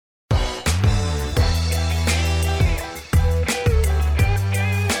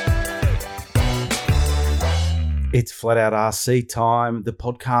It's Flat Out RC time, the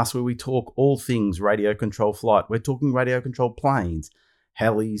podcast where we talk all things radio control flight. We're talking radio control planes,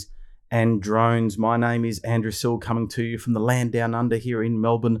 helis, and drones. My name is Andrew Sill, coming to you from the land down under here in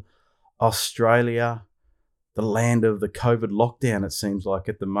Melbourne, Australia, the land of the COVID lockdown, it seems like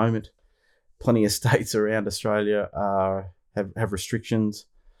at the moment. Plenty of states around Australia have restrictions.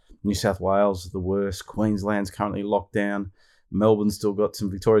 New South Wales, the worst. Queensland's currently locked down. Melbourne's still got some,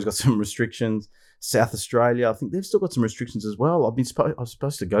 Victoria's got some restrictions. South Australia, I think they've still got some restrictions as well. I was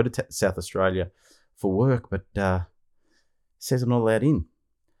supposed to go to South Australia for work, but says I'm not allowed in.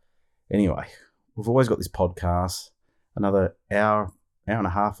 Anyway, we've always got this podcast, another hour and a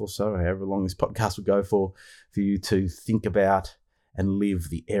half or so, however long this podcast will go for you to think about and live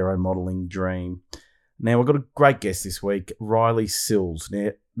the aero modelling dream. Now, we've got a great guest this week, Riley Sills. Now,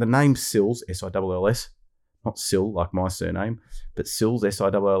 the name Sills, S-I-L-L-S, not Sill like my surname, but Sills,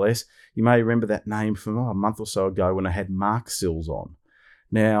 S-I-L-L-S. You may remember that name from a month or so ago when I had Mark Sills on.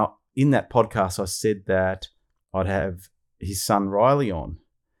 Now, in that podcast, I said that I'd have his son Riley on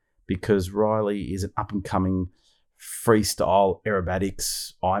because Riley is an up-and-coming freestyle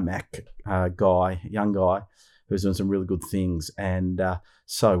aerobatics IMAC guy, young guy, who's doing some really good things. And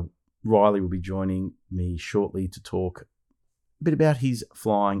so Riley will be joining me shortly to talk a bit about his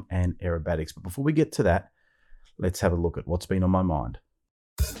flying and aerobatics. But before we get to that, let's have a look at what's been on my mind.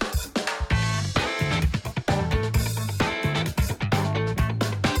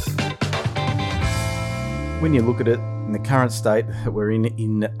 When you look at it in the current state that we're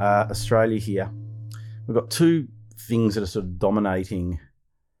in Australia here, we've got two things that are sort of dominating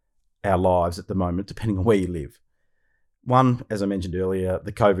our lives at the moment, depending on where you live. One, as I mentioned earlier,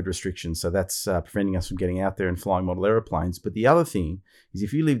 the COVID restrictions. So that's preventing us from getting out there and flying model aeroplanes. But the other thing is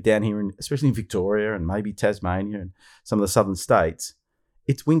if you live down here, especially in Victoria and maybe Tasmania and some of the southern states,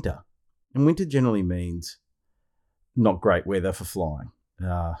 it's winter. And winter generally means not great weather for flying.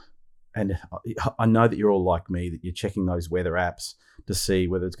 And I know that you're all like me, that you're checking those weather apps to see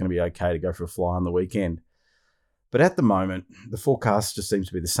whether it's going to be okay to go for a fly on the weekend. But at the moment, the forecast just seems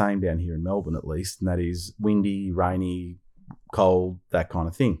to be the same down here in Melbourne, at least, and that is windy, rainy, cold, that kind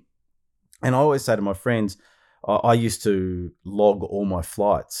of thing. And I always say to my friends, I used to log all my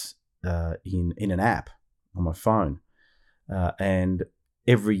flights in an app on my phone. And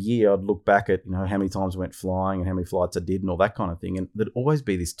every year I'd look back at, how many times I went flying and how many flights I did and all that kind of thing. And there'd always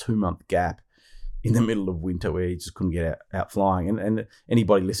be this 2-month gap in the middle of winter where you just couldn't get out flying. And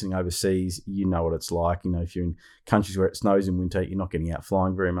anybody listening overseas, you know what it's like. If you're in countries where it snows in winter, you're not getting out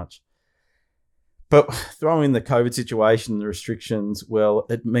flying very much. But throw in the COVID situation, the restrictions, well,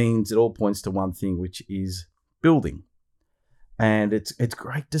 it means it all points to one thing, which is building. And it's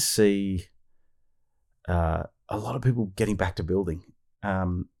great to see a lot of people getting back to building.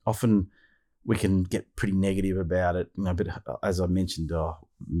 Often we can get pretty negative about it, but as I mentioned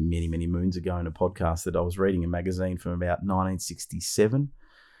many, many moons ago in a podcast that I was reading a magazine from about 1967,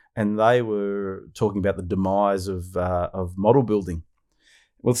 and they were talking about the demise of model building.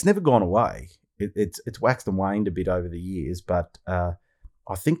 Well, it's never gone away. It's waxed and waned a bit over the years, but I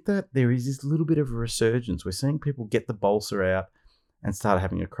think that there is this little bit of a resurgence. We're seeing people get the balsa out and start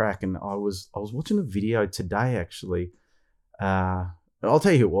having a crack. And I was watching a video today, actually. I'll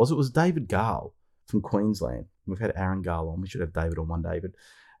tell you who it was. It was David Gale from Queensland. We've had Aaron Gale on. We should have David on one day.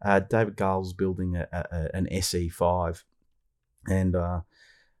 But David Gale's building an SE5. And I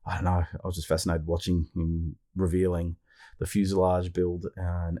don't know, I was just fascinated watching him revealing the fuselage build.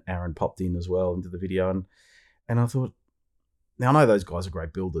 And Aaron popped in as well into the video. And I thought, now I know those guys are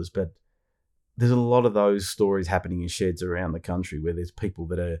great builders, but there's a lot of those stories happening in sheds around the country where there's people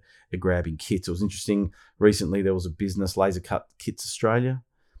that are grabbing kits. It was interesting. Recently, there was a business, Laser Cut Kits Australia,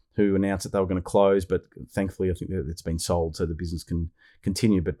 who announced that they were going to close, but thankfully, I think that it's been sold so the business can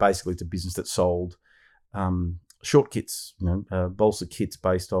continue. But basically, it's a business that sold short kits, balsa kits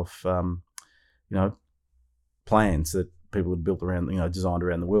based off, plans that people had built around, designed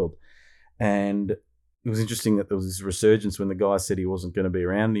around the world. And it was interesting that there was this resurgence when the guy said he wasn't going to be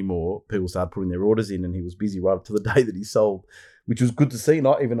around anymore. People started putting their orders in and he was busy right up to the day that he sold, which was good to see.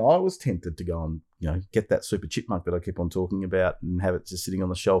 Not even I was tempted to go and, get that super chipmunk that I keep on talking about and have it just sitting on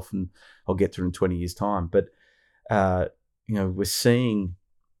the shelf and I'll get to it in 20 years' time. But, we're seeing,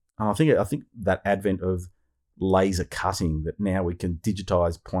 I think that advent of laser cutting, that now we can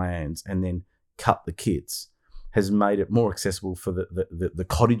digitize plans and then cut the kits, has made it more accessible for the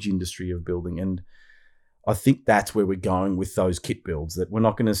cottage industry of building. And I think that's where we're going with those kit builds, that we're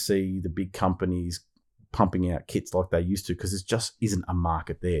not going to see the big companies pumping out kits like they used to, because there just isn't a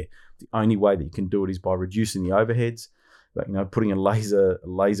market there. The only way that you can do it is by reducing the overheads, putting a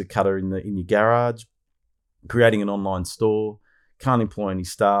laser cutter in your garage, creating an online store, can't employ any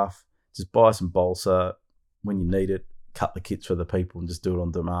staff, just buy some balsa when you need it, cut the kits for the people and just do it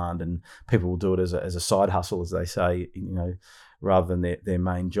on demand, and people will do it as a side hustle, as they say, rather than their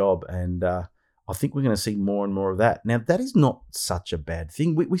main job. And I think we're going to see more and more of that. Now, that is not such a bad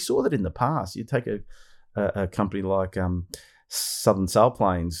thing. We saw that in the past. You take a company like Southern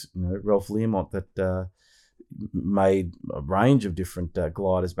Sailplanes, Ralph Learmont, that made a range of different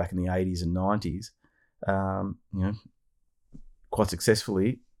gliders back in the 80s and 90s, quite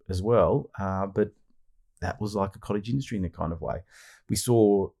successfully as well. But that was like a cottage industry in a kind of way. We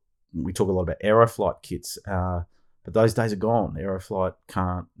talk a lot about Aeroflight kits, but those days are gone. Aeroflight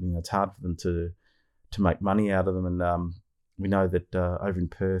can't, it's hard for them to make money out of them. And we know that over in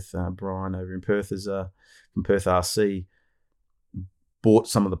Perth, Brian over in Perth is from Perth RC, bought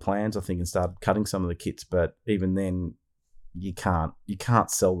some of the plans, I think, and started cutting some of the kits. But even then, you can't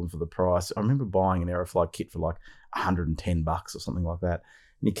sell them for the price. I remember buying an Aeroflight kit for like $110 or something like that,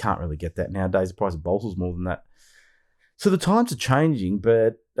 and you can't really get that nowadays. The price of balsa's more than that. So the times are changing,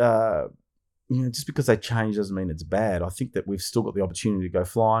 but just because they change doesn't mean it's bad. I think that we've still got the opportunity to go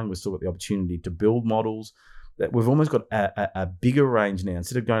flying. We've still got the opportunity to build models. That we've almost got a bigger range now.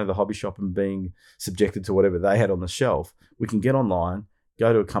 Instead of going to the hobby shop and being subjected to whatever they had on the shelf, we can get online,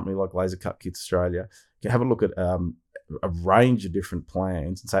 go to a company like Laser Cut Kits Australia, have a look at a range of different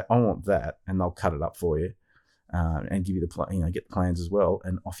plans and say, I want that, and they'll cut it up for you and give you get the plans as well,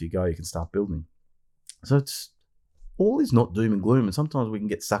 and off you go. You can start building. So it's all is not doom and gloom, and sometimes we can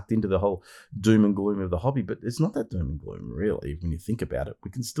get sucked into the whole doom and gloom of the hobby, but it's not that doom and gloom really. When you think about it, we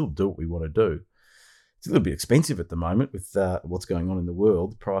can still do what we want to do. It's a little bit expensive at the moment with what's going on in the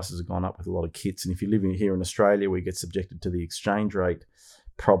world. The prices have gone up with a lot of kits, and if you're living here in Australia, we get subjected to the exchange rate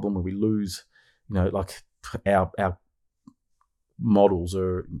problem where we lose, like our models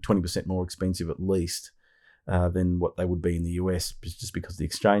are 20% more expensive at least than what they would be in the US, just because of the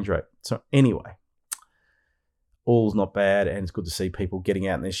exchange rate. So anyway, all's not bad, and it's good to see people getting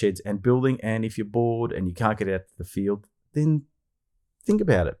out in their sheds and building. And if you're bored and you can't get out to the field, then think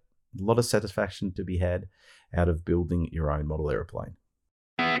about it. A lot of satisfaction to be had out of building your own model aeroplane.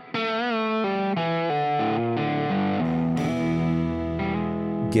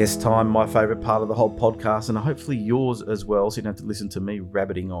 Guest time, my favourite part of the whole podcast, and hopefully yours as well, so you don't have to listen to me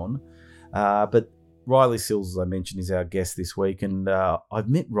rabbiting on. But Riley Sills, as I mentioned, is our guest this week, and I've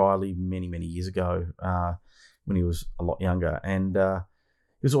met Riley many, many years ago when he was a lot younger, and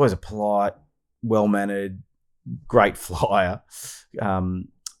he was always a polite, well-mannered, great flyer.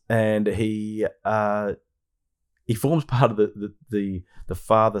 And he forms part of the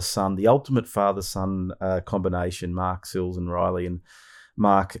father-son, the ultimate father-son combination, Mark Sills and Riley. And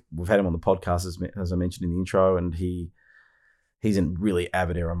Mark, we've had him on the podcast, as I mentioned in the intro, and he's a really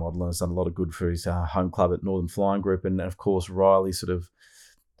avid aero modeler and has done a lot of good for his home club at Northern Flying Group. And, of course, Riley sort of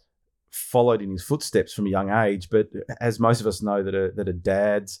followed in his footsteps from a young age. But as most of us know that are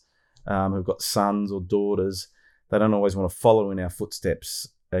dads who've got sons or daughters, they don't always want to follow in our footsteps,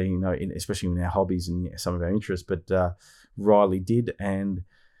 especially in our hobbies and some of our interests. But Riley did, and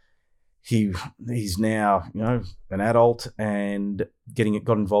he's now an adult and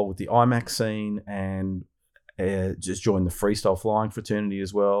got involved with the IMAC scene, and just joined the freestyle flying fraternity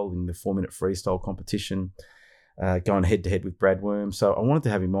as well in the 4-minute freestyle competition, going head to head with Brad Worm. So I wanted to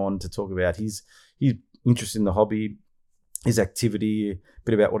have him on to talk about his interest in the hobby, his activity, a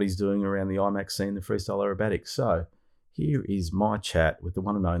bit about what he's doing around the IMAC scene, the freestyle aerobatics. So here is my chat with the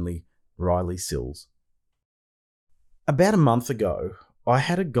one and only Riley Sills. About a month ago, I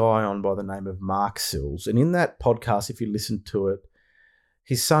had a guy on by the name of Mark Sills, and in that podcast, if you listened to it,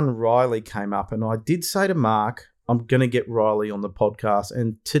 his son Riley came up, and I did say to Mark, I'm going to get Riley on the podcast,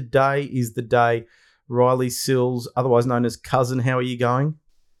 and today is the day. Riley Sills, otherwise known as Cousin, how are you going?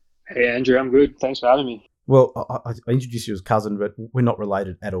 Hey, Andrew, I'm good. Thanks for having me. Well, I introduced you as cousin, but we're not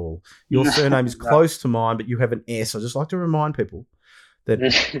related at all. Your surname is close to mine, but you have an S. I just like to remind people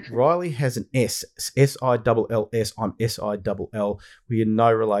that Riley has an S, S-I-L-L-S. I'm S-I-L-L. We are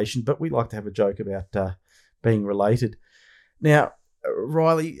no relation, but we like to have a joke about being related. Now,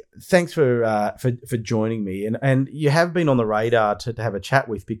 Riley, thanks for joining me, and you have been on the radar to have a chat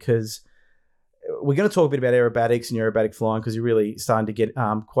with, because we're going to talk a bit about aerobatics and aerobatic flying, because you're really starting to get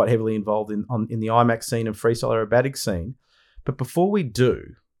quite heavily involved in the IMAC scene and freestyle aerobatic scene. But before we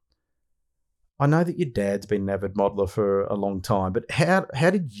do, I know that your dad's been an avid modeler for a long time, but how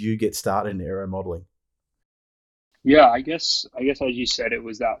did you get started in aero modeling? Yeah, I guess as you said, it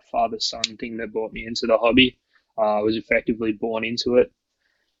was that father-son thing that brought me into the hobby. I was effectively born into it.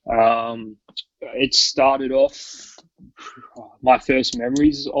 It started off, my first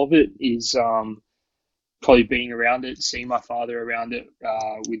memories of it is probably being around it, seeing my father around it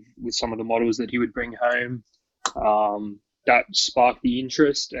with some of the models that he would bring home. That sparked the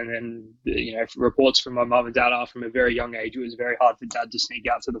interest, and then reports from my mum and dad are from a very young age. It was very hard for dad to sneak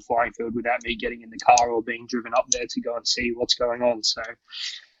out to the flying field without me getting in the car or being driven up there to go and see what's going on. So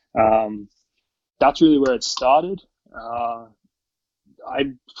that's really where it started.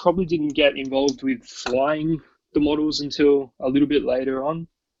 I probably didn't get involved with flying the models until a little bit later on.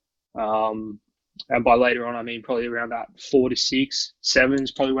 And by later on, I mean probably around that 4 to 6, 7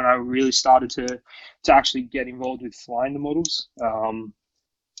 is probably when I really started to actually get involved with flying the models.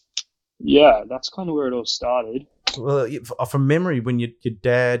 Yeah, that's kind of where it all started. Well, from memory, when you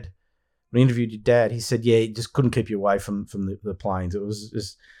interviewed your dad, he said, yeah, he just couldn't keep you away from the planes. It was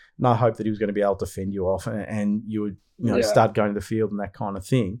just no hope that he was going to be able to fend you off, and you would start going to the field and that kind of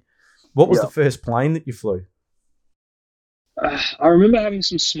thing. What was the first plane that you flew? I remember having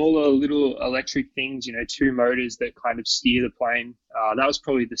some smaller little electric things, 2 motors that kind of steer the plane. That was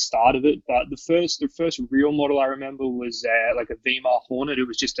probably the start of it. But the first real model I remember was like a VMAR Hornet. It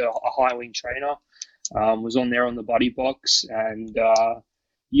was just a high wing trainer. Was on there on the buddy box, and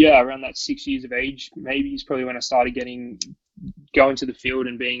around that 6 years of age, maybe is probably when I started going to the field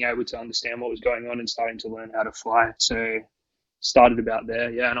and being able to understand what was going on and starting to learn how to fly. So started about there,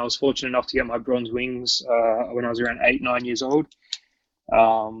 and I was fortunate enough to get my bronze wings when I was around 8, 9 years old.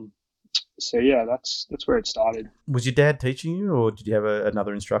 So that's where it started. Was your dad teaching you, or did you have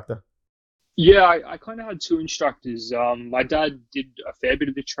another instructor? Yeah, I kind of had 2 instructors. My dad did a fair bit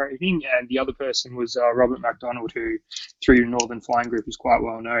of the training, and the other person was Robert McDonald, who through Northern Flying Group is quite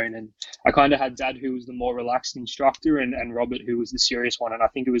well known. And I kind of had Dad, who was the more relaxed instructor, and Robert, who was the serious one. And I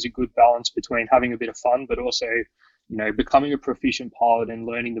think it was a good balance between having a bit of fun, but also becoming a proficient pilot and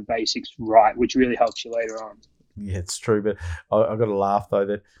learning the basics right, which really helps you later on. Yeah, it's true. But I got to laugh, though,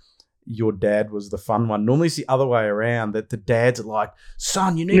 that your dad was the fun one. Normally it's the other way around, that the dads are like,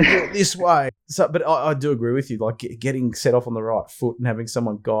 son, you need to do it this way. So, but I do agree with you, like getting set off on the right foot and having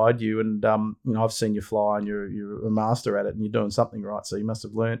someone guide you. And, I've seen you fly and you're a master at it and you're doing something right. So you must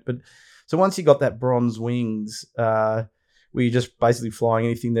have learned. But so once you got that bronze wings, were you just basically flying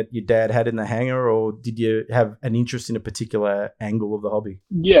anything that your dad had in the hangar, or did you have an interest in a particular angle of the hobby?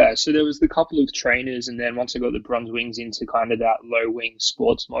 Yeah, so there was the couple of trainers, and then once I got the bronze wings into kind of that low wing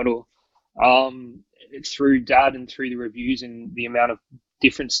sports model, through Dad and through the reviews and the amount of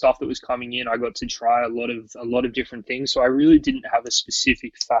different stuff that was coming in, I got to try a lot of different things. So I really didn't have a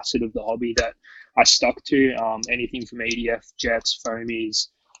specific facet of the hobby that I stuck to. Anything from ADF, jets, foamies,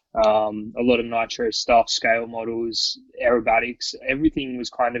 a lot of nitro stuff, scale models, aerobatics, everything was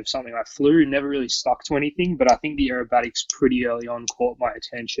kind of something I flew, never really stuck to anything, but I think the aerobatics pretty early on caught my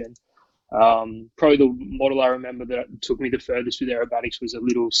attention. Probably the model I remember that took me the furthest with aerobatics was a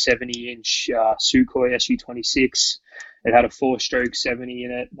little 70-inch Sukhoi Su-26. It had a 4-stroke 70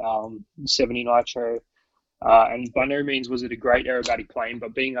 in it, 70 nitro. And by no means was it a great aerobatic plane,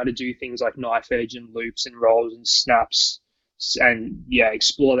 but being able to do things like knife edge and loops and rolls and snaps and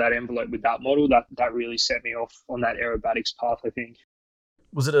explore that envelope with that model, that really set me off on that aerobatics path, I think.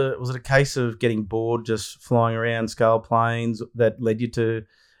 Was it a case of getting bored just flying around scale planes that led you to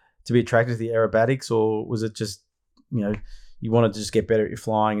be attracted to the aerobatics, or was it just, you wanted to just get better at your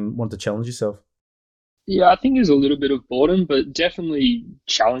flying and want to challenge yourself? Yeah, I think there's a little bit of boredom, but definitely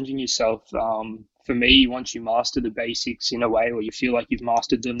challenging yourself. For me, once you master the basics in a way, or you feel like you've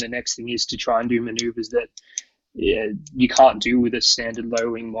mastered them, the next thing is to try and do maneuvers that you can't do with a standard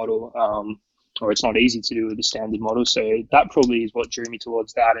low wing model, or it's not easy to do with a standard model. So that probably is what drew me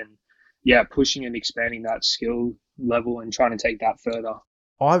towards that, and pushing and expanding that skill level and trying to take that further.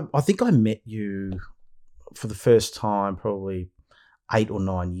 I think I met you for the first time probably 8 or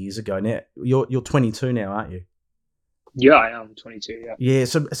 9 years ago. Now you're 22 now, aren't you? Yeah, I am 22. Yeah. Yeah.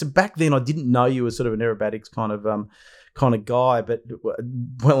 So back then I didn't know you as sort of an aerobatics kind of guy, but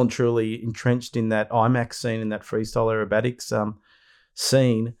well and truly entrenched in that IMAC scene, in that freestyle aerobatics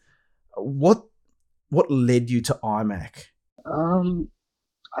scene. What led you to IMAC?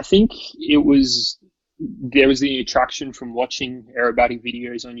 I think there was the attraction from watching aerobatic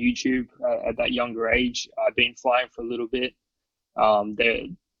videos on YouTube at that younger age. I'd been flying for a little bit.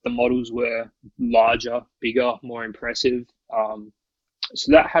 The models were larger, bigger, more impressive.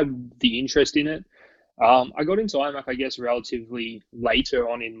 So that had the interest in it. I got into IMAC, I guess, relatively later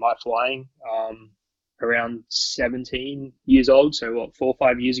on in my flying, around 17 years old. So 4 or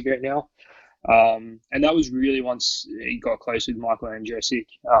 5 years ago now. And that was really once he got close with Michael Andresic.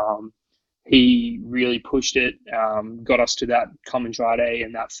 He really pushed it, got us to that Comandrade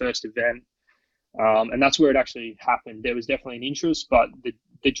and that first event. And that's where it actually happened. There was definitely an interest, but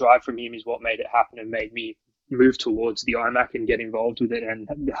the drive from him is what made it happen and made me move towards the IMAC and get involved with it, and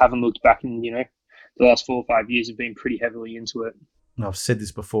haven't looked back. And the last 4 or 5 years have been pretty heavily into it. I've said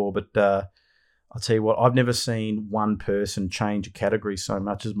this before, but I'll tell you what, I've never seen one person change a category so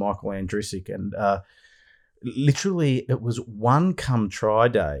much as Michael Andrisic. And literally, it was one come try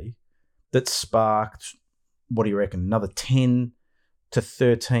day that sparked, what do you reckon, another 10 to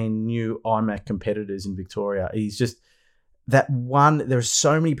 13 new IMAC competitors in Victoria. He's just that one. There are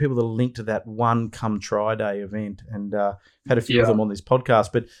so many people that are linked to that one come try day event, and had a few of them on this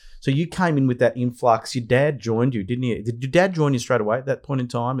podcast. But so you came in with that influx. Your dad joined you, didn't he? Did your dad join you straight away at that point in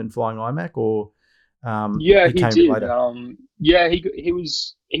time in flying IMAC, or he did. Later?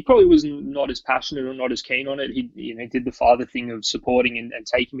 He probably was not as passionate or not as keen on it. He did the father thing of supporting and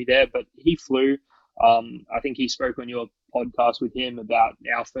taking me there, but he flew. I think he spoke on your podcast with him about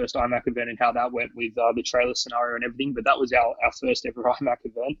our first IMAC event and how that went with the trailer scenario and everything. But that was our first ever IMAC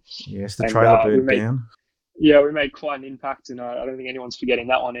event. Yes, the trailer burnt down. Yeah, we made quite an impact, and I don't think anyone's forgetting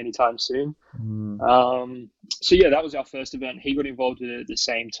that one anytime soon. So yeah, that was our first event. He got involved with it at the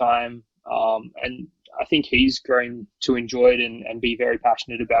same time, and I think he's grown to enjoy it and be very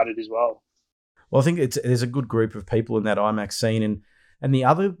passionate about it as well. Well, I think there's a good group of people in that IMAC scene, and the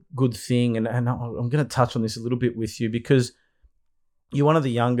other good thing, and I'm going to touch on this a little bit with you because you're one of the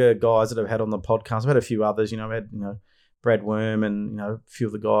younger guys that I've had on the podcast. I've had a few others, I've had Brad Worm and a few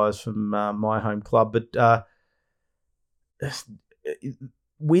of the guys from my home club, but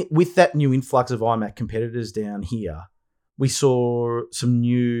with that new influx of IMAC competitors down here, we saw some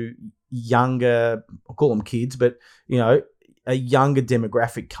new, younger, I'll call them kids, but, a younger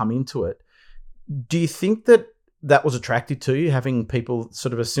demographic come into it. Do you think that was attractive to you, having people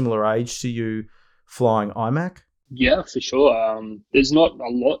sort of a similar age to you flying IMAC? Yeah, for sure. There's not a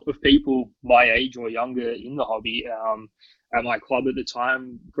lot of people my age or younger in the hobby. At my club at the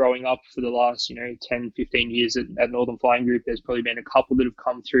time, growing up for the last, 10, 15 years at Northern Flying Group, there's probably been a couple that have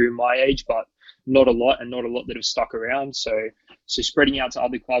come through my age, but not a lot, and not a lot that have stuck around. So spreading out to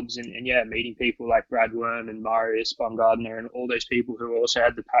other clubs and meeting people like Brad Worm and Marius Baumgartner and all those people who also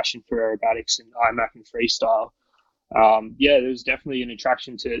had the passion for aerobatics and IMAC and freestyle. There was definitely an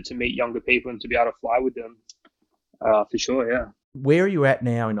attraction to meet younger people and to be able to fly with them, for sure, yeah. Where are you at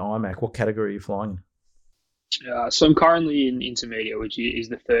now in IMAC? What category are you flying in? So I'm currently in intermediate, which is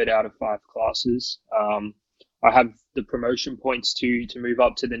the 3rd out of 5 classes. I have the promotion points to move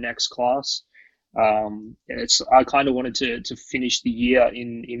up to the next class. I kind of wanted to finish the year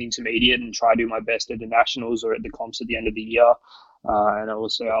in intermediate and try to do my best at the nationals or at the comps at the end of the year. And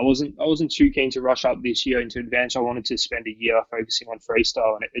also, I wasn't too keen to rush up this year into advance. I wanted to spend a year focusing on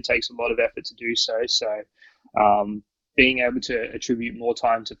freestyle, and it takes a lot of effort to do so. So, being able to attribute more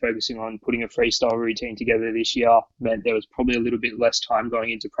time to focusing on putting a freestyle routine together this year meant there was probably a little bit less time going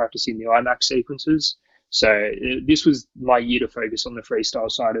into practicing the IMAC sequences. So this was my year to focus on the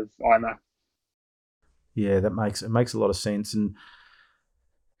freestyle side of IMAC. Yeah, it makes a lot of sense. And,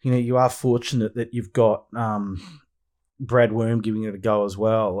 you are fortunate that you've got Brad Worm giving it a go as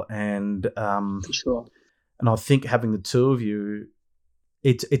well. And for sure. And I think having the two of you,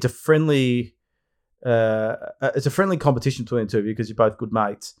 it's a friendly competition between the two of you because you're both good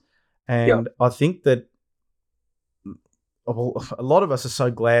mates. And I think that a lot of us are so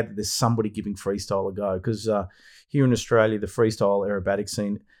glad that there's somebody giving freestyle a go because here in Australia, the freestyle aerobatic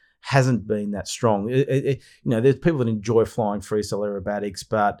scene hasn't been that strong. There's people that enjoy flying freestyle aerobatics,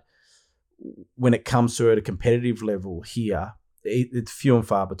 but when it comes to it at a competitive level here, it's few and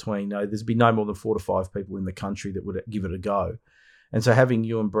far between. There's been no more than 4 to 5 people in the country that would give it a go. And so having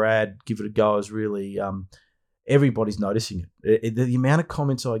you and Brad give it a go is really, everybody's noticing it. The amount of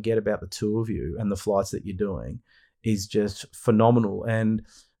comments I get about the two of you and the flights that you're doing is just phenomenal. And,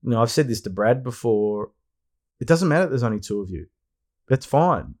 I've said this to Brad before, it doesn't matter that there's only 2 of you. That's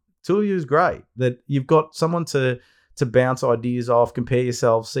fine. 2 of you is great. That you've got someone to bounce ideas off, compare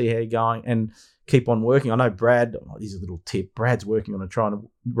yourselves, see how you're going, and keep on working. I know Brad, here's a little tip, Brad's working on trying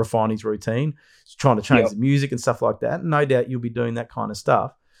to refine his routine. He's trying to change the music and stuff like that. No doubt you'll be doing that kind of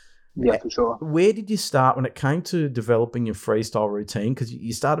stuff. Yeah, for sure. Where did you start when it came to developing your freestyle routine? Because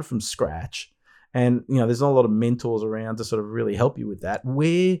you started from scratch and, there's not a lot of mentors around to sort of really help you with that.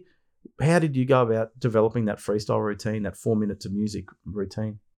 How did you go about developing that freestyle routine, that 4 minutes of music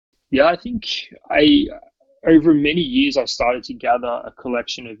routine? Yeah, I think over many years, I started to gather a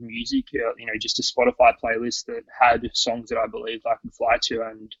collection of music, just a Spotify playlist that had songs that I believed I could fly to,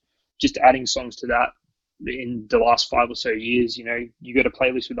 and just adding songs to that in the last 5 or so years. You got a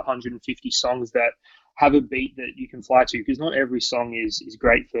playlist with 150 songs that have a beat that you can fly to, because not every song is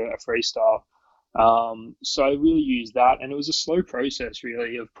great for a freestyle. So I really used that, and it was a slow process,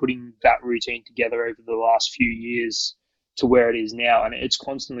 really, of putting that routine together over the last few years to where it is now, and it's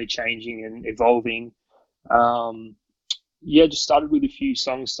constantly changing and evolving. Um, yeah, just started with a few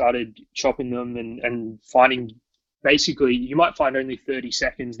songs, started chopping them and finding basically you might find only 30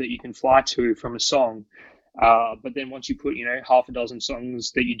 seconds that you can fly to from a song. But then once you put, half a dozen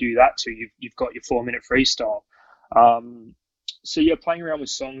songs that you do that to, you've got your 4 minute freestyle. Um, so yeah, playing around with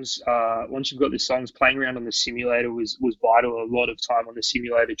songs. Once you've got the songs, playing around on the simulator was vital. A lot of time on the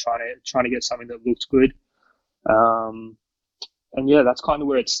simulator trying to get something that looked good. Um, and yeah, that's kind of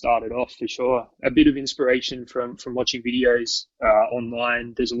where it started off for sure. A bit of inspiration from watching videos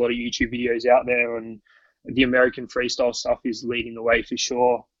online. There's a lot of YouTube videos out there, and the American freestyle stuff is leading the way for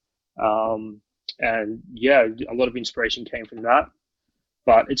sure. Um, and yeah, a lot of inspiration came from that.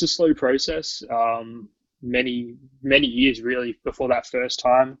 But it's a slow process. Many years really before that first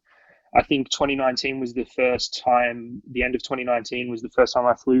time. I think 2019 was the first time. The end of 2019 was the first time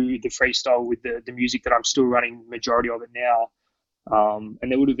I flew the freestyle with the music that I'm still running majority of it now.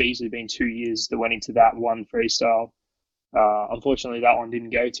 And there would have easily been 2 years that went into that one freestyle. Unfortunately, that one didn't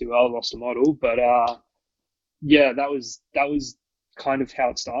go too well. I lost a model, but yeah, that was kind of how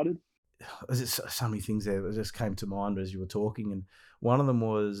it started. There's so many things there that just came to mind as you were talking, and one of them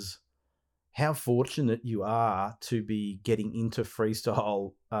was how fortunate you are to be getting into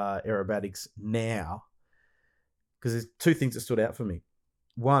freestyle aerobatics now, because there's two things that stood out for me.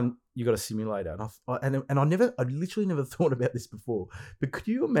 One, you got a simulator, and I literally never thought about this before. But could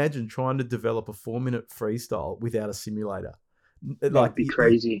you imagine trying to develop a 4 minute freestyle without a simulator? That'd Like be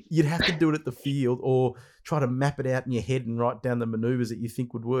crazy. you'd have to do it at the field, or try to map it out in your head and write down the maneuvers that you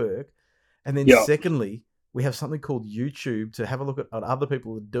think would work. And then Yeah, secondly, we have something called YouTube to have a look at what other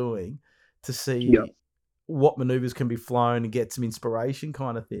people are doing to yeah. see what maneuvers can be flown and get some inspiration,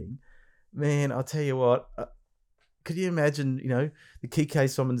 kind of thing. Man, I'll tell you what. Could you imagine, the Kike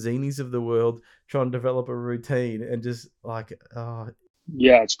Somonzinis of the world trying to develop a routine and just like, oh,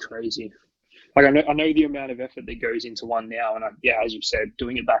 Yeah, it's crazy. Like I know the amount of effort that goes into one now, and yeah, as you said,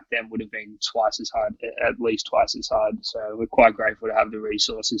 doing it back then would have been twice as hard, at least twice as hard. So we're quite grateful to have the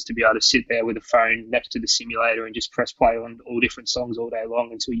resources to be able to sit there with a phone next to the simulator and just press play on all different songs all day long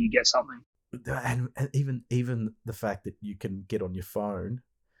until you get something. and even the fact that you can get on your phone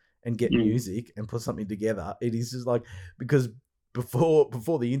and get Mm. music and put something together, it is just like, because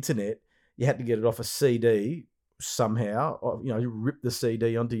before the internet, you had to get it off a CD somehow, or you rip the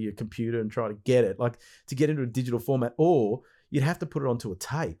CD onto your computer and try to get it, like, to get into a digital format, or you'd have to put it onto a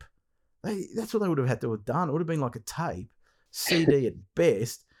tape. That's what they would have had to have done. It would have been like a tape, CD at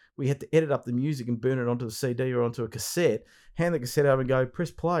best. We had to edit up the music and burn it onto a CD or onto a cassette, hand the cassette over and go,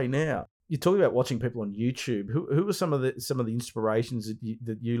 press play now. You're talking about watching people on YouTube. Who are some of the inspirations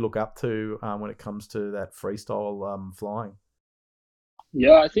that you look up to when it comes to that freestyle flying?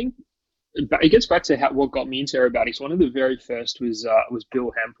 Yeah, I think it gets back to what got me into aerobatics. One of the very first was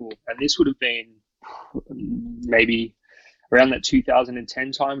Bill Hempel, and this would have been maybe around that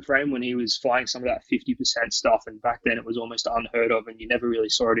 2010 time frame when he was flying some of that 50% stuff. And back then it was almost unheard of, and you never really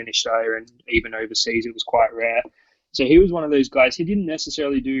saw it in Australia, and even overseas it was quite rare. So he was one of those guys. He didn't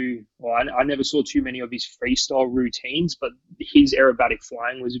necessarily do, well, I never saw too many of his freestyle routines, but his aerobatic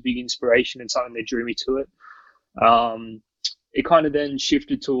flying was a big inspiration and something that drew me to it. Um, it kind of then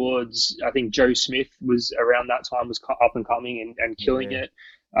shifted towards, I think Joe Smith was around that time, was up and coming and killing Yeah.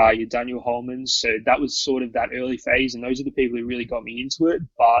 it. Your Daniel Holmans. So that was sort of that early phase, and those are the people who really got me into it.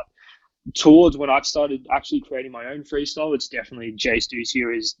 But towards when I've started actually creating my own freestyle, it's definitely Jace Ducey.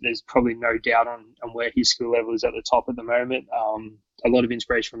 There's probably no doubt on where his skill level is at the top at the moment. A lot of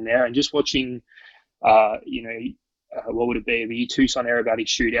inspiration from there, and just watching, uh, you know, what would it be? The Tucson aerobatic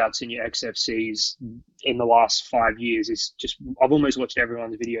shootouts in your XFCs in the last 5 years is just, I've almost watched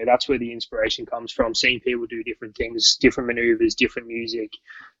everyone's video. That's where the inspiration comes from, seeing people do different things, different maneuvers, different music.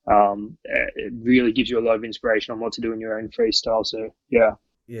 It really gives you a lot of inspiration on what to do in your own freestyle. So, yeah.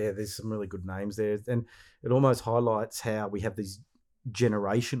 Yeah, there's some really good names there, and it almost highlights how we have these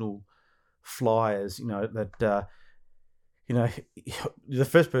generational flyers. You know, the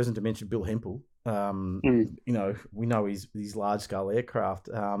first person to mention Bill Hempel. Mm. We know his large scale aircraft.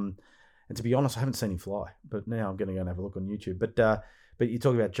 And to be honest, I haven't seen him fly, but now I'm going to go and have a look on YouTube. But you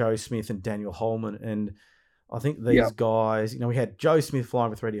talk about Joe Smith and Daniel Holman, and I think Yeah. these guys. We had Joe Smith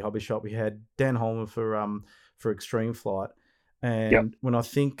flying for 3D Hobby Shop. We had Dan Holman for Extreme Flight. Yeah. And when I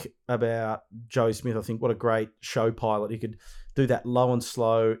think about Joe Smith, I think what a great show pilot. He could do that low and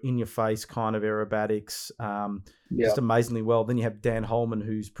slow, in your face kind of aerobatics, Yeah. just amazingly well. Then you have Dan Holman,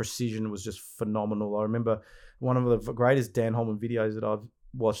 whose precision was just phenomenal. I remember one of the greatest Dan Holman videos that I've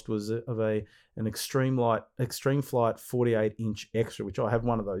watched was an extreme flight 48-inch extra, which I have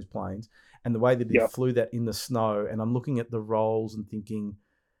one of those planes, and the way that he Yeah. flew that in the snow, and I'm looking at the rolls and thinking,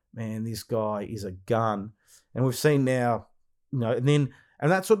 man, this guy is a gun. And we've seen now, and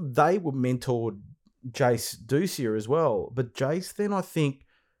that's what they were mentored Jace Ducier as well. But Jace then, I think,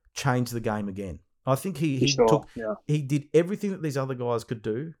 changed the game again. I think For he sure. Yeah. he did everything that these other guys could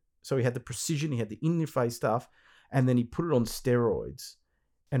do. So he had the precision, he had the in-your-face stuff, and then he put it on steroids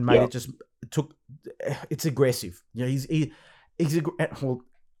and made Yeah. it's aggressive. Well,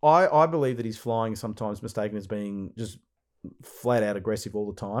 I believe that his flying is sometimes mistaken as being just flat out aggressive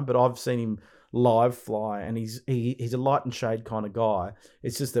all the time, but I've seen him live fly, and he's a light and shade kind of guy.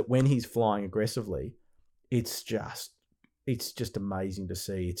 It's just that when he's flying aggressively, it's just amazing to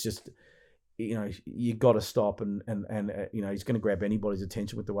see. It's just, you got to stop, and he's going to grab anybody's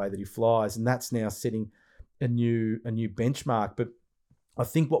attention with the way that he flies, and that's now setting a new benchmark. But I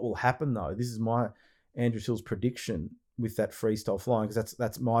think what will happen, though, this is my Andrew Sills prediction with that freestyle flying, because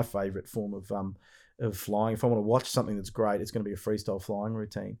that's my favourite form of flying. If I want to watch something that's great, it's going to be a freestyle flying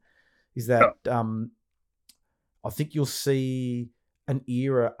routine. Is that I think you'll see an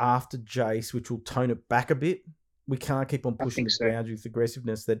era after Jace, which will tone it back a bit. We can't keep on pushing the boundaries with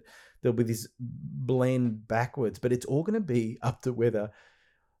aggressiveness, that there'll be this blend backwards, but it's all going to be up to whether,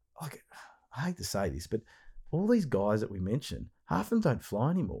 like, I hate to say this, but all these guys that we mentioned, half of them don't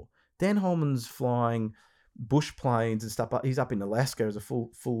fly anymore. Dan Holman's flying bush planes and stuff. He's up in Alaska as a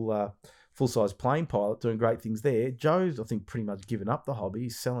full-size plane pilot, doing great things there. Joe's, I think, pretty much given up the hobby.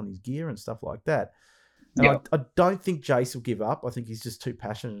 He's selling his gear and stuff like that. And I don't think Jace will give up. I think he's just too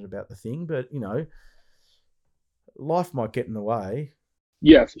passionate about the thing. But, life might get in the way.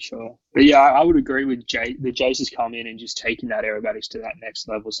 Yeah, for sure. But yeah, I would agree with Jay. The Jace has come in and just taken that aerobatics to that next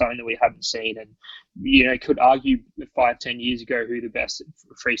level, something that we haven't seen. And, could argue 5-10 years ago who the best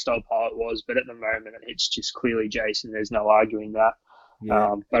freestyle pilot was, but at the moment, it's just clearly Jace, and there's no arguing that.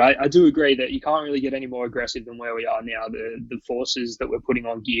 Yeah. But I do agree that you can't really get any more aggressive than where we are now. The forces that we're putting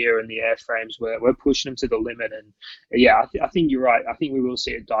on gear and the airframes, we're pushing them to the limit. And yeah, I think you're right. I think we will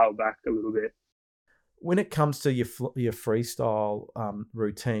see it dial back a little bit. When it comes to your freestyle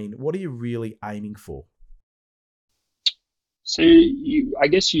routine, what are you really aiming for? So I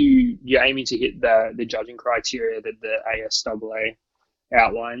guess you're aiming to hit the judging criteria that the ASAA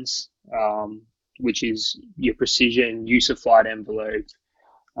outlines, which is your precision, use of flight envelope,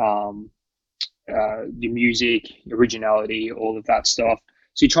 your music, originality, all of that stuff.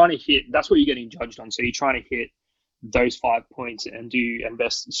 So you're trying to hit. That's what you're getting judged on. So you're trying to hit those 5 points and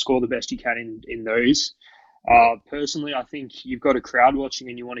score the best you can in those. Personally, I think you've got a crowd watching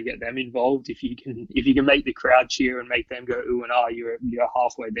and you want to get them involved. If you can make the crowd cheer and make them go ooh and ah, you're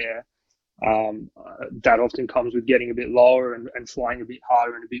halfway there. That often comes with getting a bit lower and flying a bit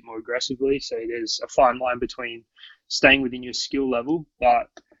harder and a bit more aggressively. So there's a fine line between staying within your skill level, but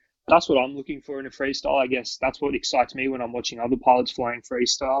that's what I'm looking for in a freestyle. I guess that's what excites me when I'm watching other pilots flying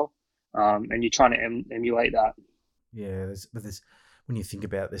freestyle, and you're trying to emulate that. Yeah, there's when you think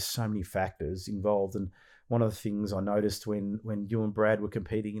about it, there's so many factors involved. And one of the things I noticed when you and Brad were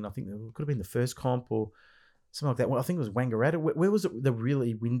competing, and I think it could have been the first comp or something like that. Well, I think it was Wangaratta. Where was it? The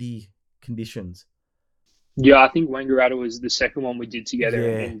really windy conditions. Yeah, I think Wangaratta was the second one we did together,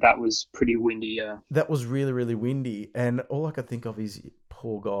 and that was pretty windy. Yeah, that was really, really windy, and all I could think of is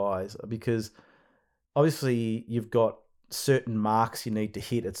poor guys, because obviously you've got certain marks you need to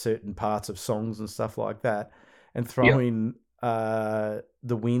hit at certain parts of songs and stuff like that, and throw in the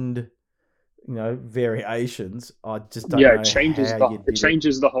wind, variations. I just don't know. It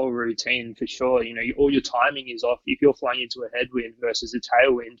changes the whole routine for sure. All your timing is off. If you're flying into a headwind versus a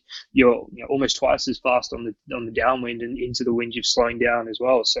tailwind, you're almost twice as fast on the downwind, and into the wind you're slowing down as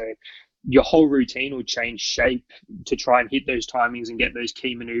well. So your whole routine will change shape to try and hit those timings and get those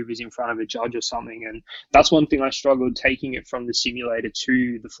key maneuvers in front of a judge or something. And that's one thing I struggled taking it from the simulator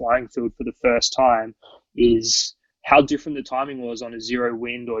to the flying field for the first time, is how different the timing was on a zero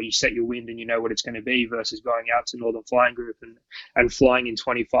wind, or you set your wind and you know what it's going to be, versus going out to Northern Flying Group and flying in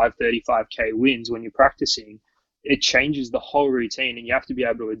 25, 35K winds when you're practicing. It changes the whole routine, and you have to be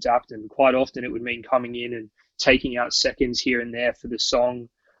able to adapt. And quite often it would mean coming in and taking out seconds here and there for the song,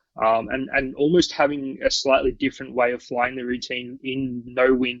 and almost having a slightly different way of flying the routine in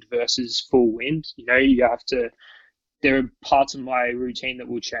no wind versus full wind. There are parts of my routine that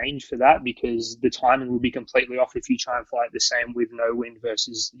will change for that, because the timing will be completely off if you try and fly it the same with no wind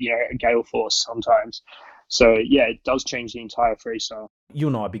versus a gale force sometimes. So yeah, it does change the entire freestyle. You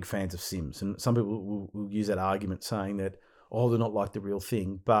and I are big fans of sims, and some people will use that argument saying that, they're not like the real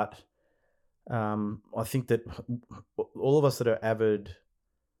thing. But I think that all of us that are avid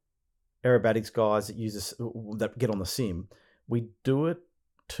aerobatics guys that that get on the sim, we do it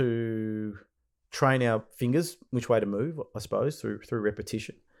to train our fingers which way to move, I suppose, through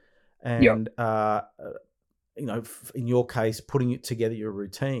repetition. Yeah. And in your case, putting it together your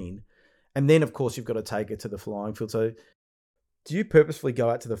routine, and then of course you've got to take it to the flying field. So, do you purposefully go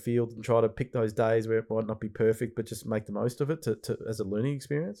out to the field and try to pick those days where it might not be perfect, but just make the most of it to as a learning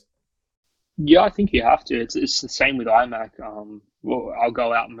experience? Yeah, I think you have to. It's the same with IMAC. Well, I'll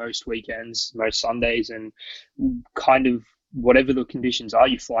go out most weekends, most Sundays, and kind of whatever the conditions are,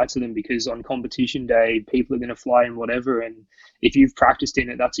 you fly to them because on competition day, people are going to fly in whatever, and if you've practiced in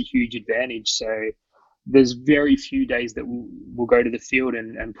it, that's a huge advantage. So there's very few days that we'll go to the field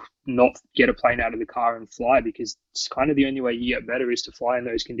and not get a plane out of the car and fly, because it's kind of the only way you get better is to fly in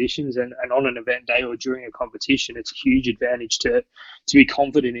those conditions. And on an event day or during a competition, it's a huge advantage to be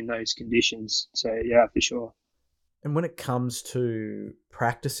confident in those conditions. So yeah, for sure. And when it comes to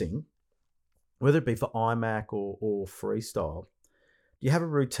practicing, whether it be for IMAC or freestyle, do you have a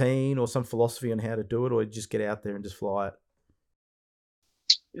routine or some philosophy on how to do it, or you just get out there and just fly it?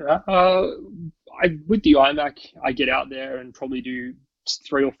 Yeah, with the IMAC, I get out there and probably do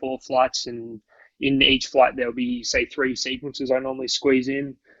 3 or 4 flights, and in each flight there'll be say 3 sequences I normally squeeze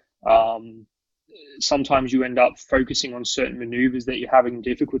in. Um, Sometimes you end up focusing on certain maneuvers that you're having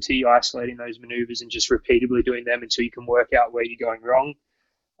difficulty, isolating those maneuvers and just repeatedly doing them until you can work out where you're going wrong.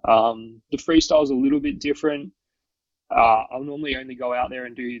 The freestyle is a little bit different. I'll normally only go out there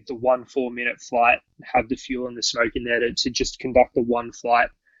and do the 1 4-minute flight, have the fuel and the smoke in there to just conduct the one flight.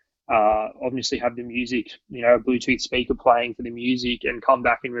 Obviously have the music, a Bluetooth speaker playing for the music, and come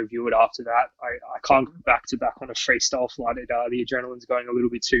back and review it after that. I can't go back to back on a freestyle flight. The adrenaline's going a little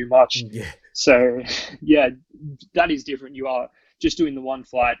bit too much. Yeah. So yeah, that is different. You are just doing the one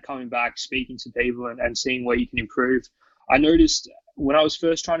flight, coming back, speaking to people and seeing where you can improve. I noticed when I was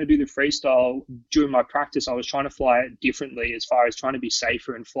first trying to do the freestyle during my practice, I was trying to fly it differently as far as trying to be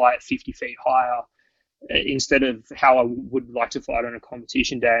safer and fly at 50 feet higher instead of how I would like to fly it on a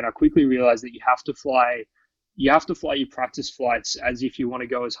competition day. And I quickly realized that you have to fly your practice flights as if you want to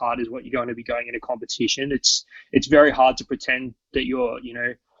go as hard as what you're going to be going in a competition. It's very hard to pretend that you're,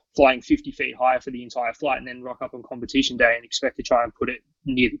 flying 50 feet higher for the entire flight and then rock up on competition day and expect to try and put it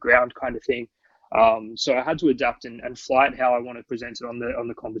near the ground kind of thing. So I had to adapt and fly it how I want to present it on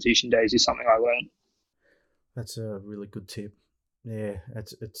the competition days is something I learned. That's a really good tip. Yeah,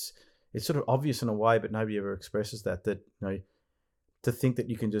 it's sort of obvious in a way, but nobody ever expresses that to think that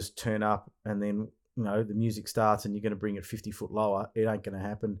you can just turn up and then the music starts and you're going to bring it 50 foot lower. It ain't going to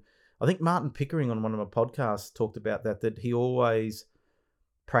happen. I think Martin Pickering on one of my podcasts talked about that he always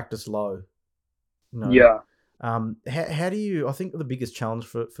practiced low. Yeah. How do you? I think the biggest challenge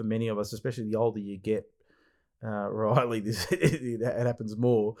for many of us, especially the older you get, Riley, it happens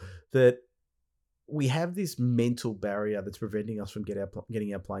more, that we have this mental barrier that's preventing us from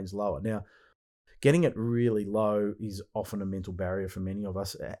getting our planes lower. Now, getting it really low is often a mental barrier for many of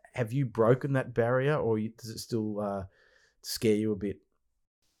us. Have you broken that barrier, or does it still scare you a bit?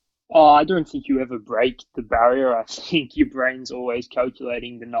 Oh, I don't think you ever break the barrier. I think your brain's always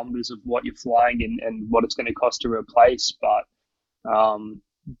calculating the numbers of what you're flying and what it's going to cost to replace. But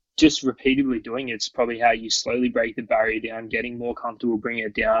just repeatedly doing it's probably how you slowly break the barrier down, getting more comfortable, bringing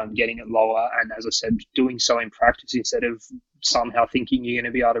it down, getting it lower. And as I said, doing so in practice instead of somehow thinking you're going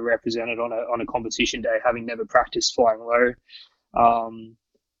to be able to represent it on a competition day, having never practiced flying low.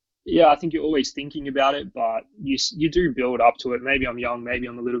 Yeah, I think you're always thinking about it, but you do build up to it. Maybe I'm young, maybe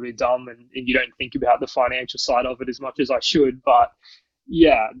I'm a little bit dumb, and you don't think about the financial side of it as much as I should. But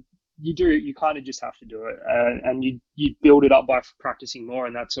yeah, you do. You kind of just have to do it, and you build it up by practicing more,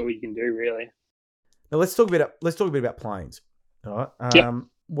 and that's all you can do, really. Now let's talk a bit about planes. All right. Yep.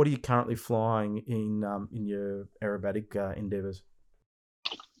 What are you currently flying in your aerobatic endeavors?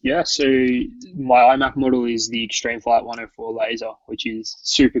 Yeah, so my IMAC model is the Extreme Flight 104 Laser, which is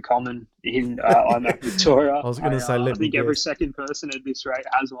super common in IMAC Victoria. I was going to say, I think every second person at this rate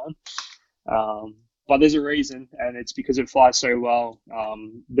has one. But there's a reason, and it's because it flies so well.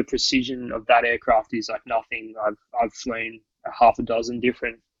 The precision of that aircraft is like nothing. I've flown a half a dozen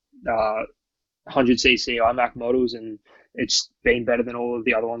different 100cc IMAC models, and it's been better than all of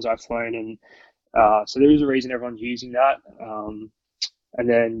the other ones I've flown. And so there is a reason everyone's using that. And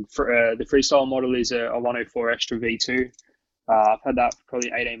then for the freestyle model is a 104 Extra V2. I've had that for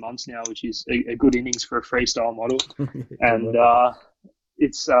probably 18 months now, which is a good innings for a freestyle model. And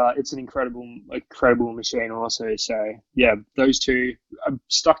it's an incredible machine also. So yeah, those two. I'm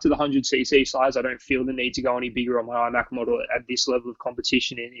stuck to the 100cc size. I don't feel the need to go any bigger on my IMAC model at this level of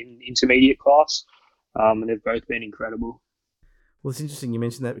competition in intermediate class. And they've both been incredible. Well, it's interesting you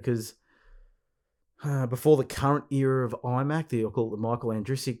mentioned that because before the current era of IMAC, I'll call it the Michael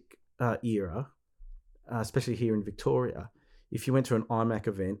Andrisic era, especially here in Victoria, if you went to an IMAC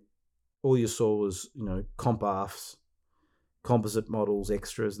event, all you saw was, comp AFs, composite models,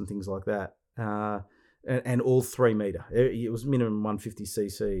 extras, and things like that. And all 3 meter. It was minimum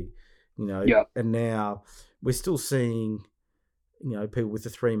 150cc, Yeah. and now we're still seeing, people with the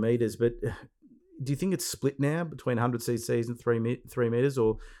 3 meters. But do you think it's split now between 100cc's and 3 meters,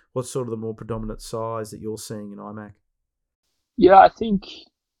 or what's sort of the more predominant size that you're seeing in IMAC? Yeah, I think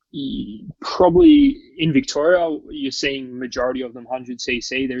probably in Victoria, you're seeing majority of them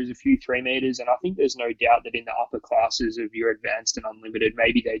 100cc. There's a few 3 meters, and I think there's no doubt that in the upper classes of your advanced and unlimited,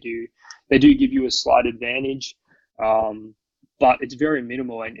 maybe they do give you a slight advantage, but it's very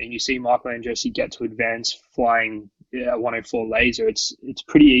minimal. And you see Michael Andretti get to advance flying 104 laser. It's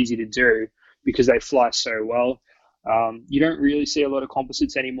pretty easy to do because they fly so well. You don't really see a lot of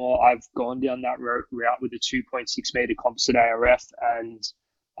composites anymore. I've gone down that route with a 2.6 meter composite ARF, and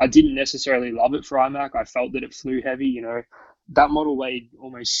I didn't necessarily love it for IMAC. I felt that it flew heavy. That model weighed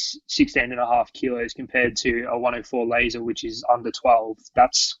almost 16.5 kilos compared to a 104 laser, which is under 12.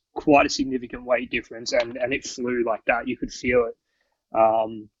 That's quite a significant weight difference, and it flew like that. You could feel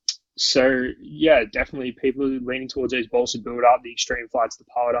it. So yeah, definitely people are leaning towards those balsa build up, the extreme flights, the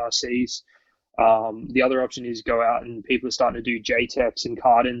powered RCs. The other option is go out and people are starting to do JTEX and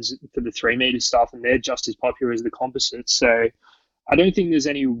Cardins for the 3 meter stuff, and they're just as popular as the composites. So I don't think there's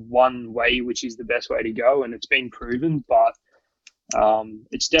any one way which is the best way to go, and it's been proven, but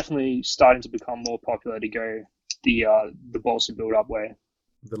it's definitely starting to become more popular to go the balsa build up way.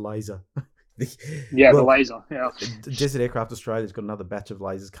 The laser. Yeah, well, the laser. Yeah. Desert Aircraft Australia's got another batch of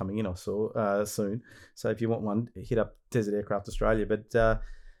lasers coming in, I saw, soon. So if you want one, hit up Desert Aircraft Australia. But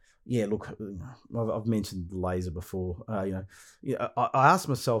yeah, look, I've mentioned the laser before. I asked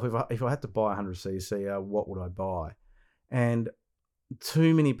myself if I had to buy 100cc, what would I buy? And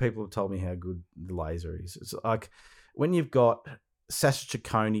too many people have told me how good the laser is. It's like when you've got Sasha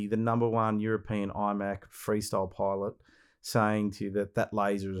Ciccone, the #1 European IMAC freestyle pilot, saying to you that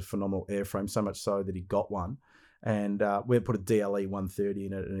laser is a phenomenal airframe, so much so that he got one. And we put a DLE 130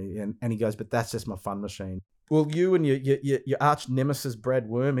 in it, and he goes, but that's just my fun machine. Well, you and your arch nemesis Brad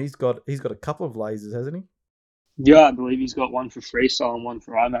Worm, he's got a couple of lasers, hasn't he? Yeah, I believe he's got one for freestyle and one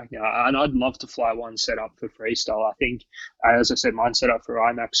for IMAC now. And I'd love to fly one set up for freestyle. I think, as I said, mine's set up for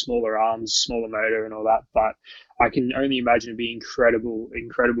IMAC, smaller arms, smaller motor, and all that. But I can only imagine it be incredible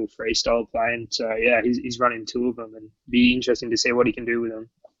freestyle plane. So yeah, he's running 2 of them, and be interesting to see what he can do with them.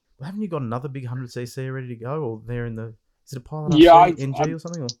 Well, haven't you got another big 100cc ready to go, or they're in the? Is it a Pilot Yeah, RC, NG or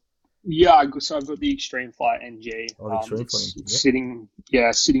something? Or? Yeah, so I've got the Extreme Flight NG. Oh, the Extreme Flight NG.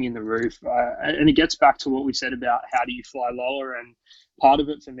 Yep. Sitting in the roof, and it gets back to what we said about how do you fly lower, and part of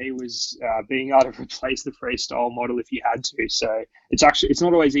it for me was being able to replace the freestyle model if you had to. So it's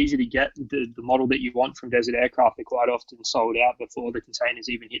not always easy to get the model that you want from Desert Aircraft. They're quite often sold out before the containers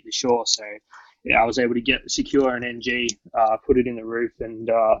even hit the shore. So yeah, I was able to secure an NG, put it in the roof,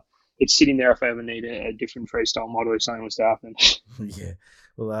 and it's sitting there if I ever need a different freestyle model if something was to happen. Yeah.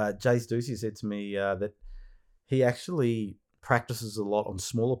 Well, Jace Ducey said to me that he actually practices a lot on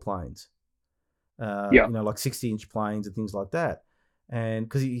smaller planes, like 60-inch planes and things like that. And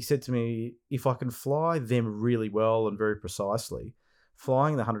because he said to me, if I can fly them really well and very precisely,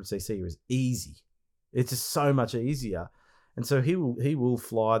 flying the 100cc is easy. It's just so much easier. And so he will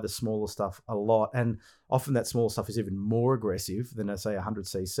fly the smaller stuff a lot. And often that smaller stuff is even more aggressive than, say, a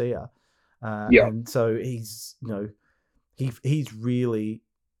 100cc. And so he's really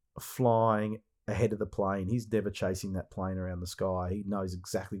flying ahead of the plane. He's never chasing that plane around the sky. He knows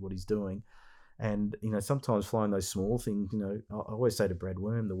exactly what he's doing. And, sometimes flying those small things, I always say to Brad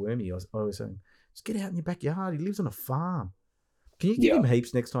Worm, the wormy, I always say, just get out in your backyard. He lives on a farm. Can you give him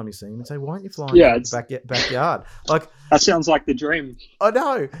heaps next time you see him and say, why aren't you flying in the backyard? Like, that sounds like the dream. I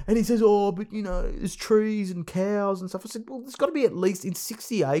know. And he says, oh, but, there's trees and cows and stuff. I said, well, there's got to be at least, in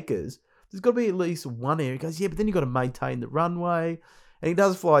 60 acres, there's got to be at least one area. He goes, yeah, but then you've got to maintain the runway. And he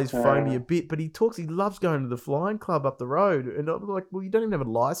does fly his foamy a bit, but he loves going to the flying club up the road. And I'm like, well, you don't even have a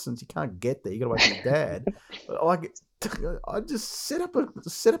license. You can't get there. You got to wait for your dad. I just set up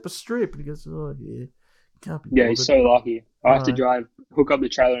a strip. And he goes, oh, yeah. Can't be bothered. He's so lucky. I have to hook up the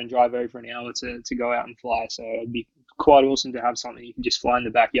trailer and drive over an hour to go out and fly. So it'd be quite awesome to have something you can just fly in the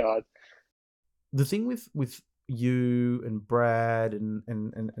backyard. The thing with you and Brad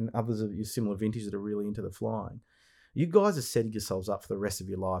and others of your similar vintage that are really into the flying, You guys are setting yourselves up for the rest of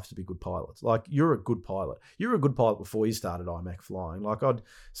your lives to be good pilots. Like, you're a good pilot. You were a good pilot before you started IMAC flying. Like, I'd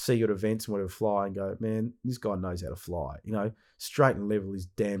see you at events and whatever fly and go, man, this guy knows how to fly. You know, straight and level is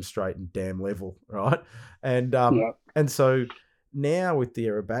damn straight and damn level, right? And Yeah. and so now with the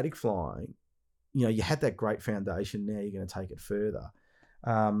aerobatic flying, you know, you had that great foundation. Now you're going to take it further.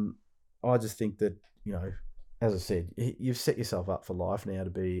 I just think that, you know, as I said, you've set yourself up for life now to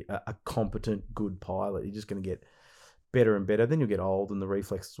be a competent, good pilot. You're just going to get better and better. Then you'll get old and the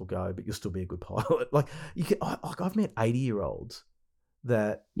reflexes will go, but you'll still be a good pilot. Like, I've met 80-year-olds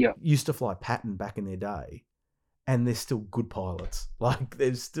that Yeah. used to fly Patton back in their day, and they're still good pilots. Like,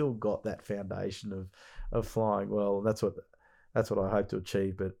 they've still got that foundation of flying well. That's what I hope to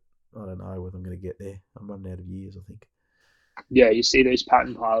achieve, but I don't know whether I'm going to get there. I'm running out of years, I think. Yeah, you see those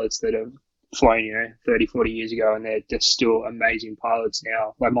pattern pilots that have flown, 30, 40 years ago, and they're just still amazing pilots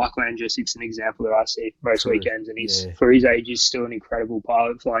now. Like Michael Andrusic's an example that I see most True. weekends, and Yeah. for his age, he's still an incredible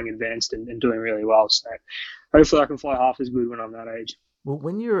pilot, flying advanced and doing really well. So hopefully I can fly half as good when I'm that age. Well,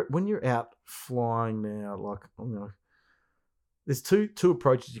 when you're out flying now, like, you know, there's two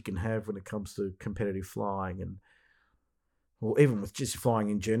approaches you can have when it comes to competitive flying, and or even with just flying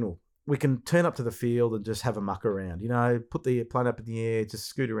in general. We can turn up to the field and just have a muck around, you know, put the plane up in the air, just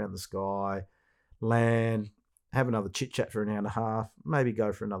scoot around the sky, land, have another chit chat for an hour and a half, maybe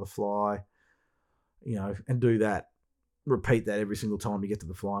go for another fly, you know, and do that. Repeat that every single time you get to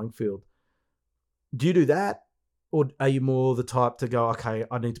the flying field. Do you do that? Or are you more the type to go, okay,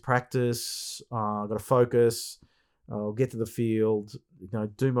 I need to practice, I've got to focus, I'll get to the field, you know,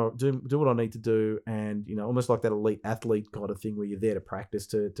 do what I need to do, and, you know, almost like that elite athlete kind of thing where you're there to practice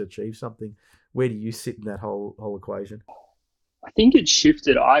to achieve something. Where do you sit in that whole equation? I think it's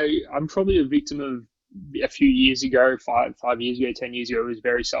shifted. I'm probably a victim of a few years ago, 5 years ago, 10 years ago. It was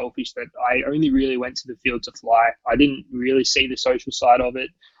very selfish that I only really went to the field to fly. I didn't really see the social side of it.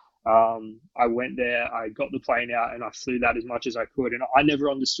 I went there, I got the plane out, and I flew that as much as I could. And I never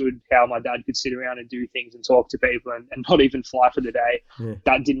understood how my dad could sit around and do things and talk to people and not even fly for the day. Yeah.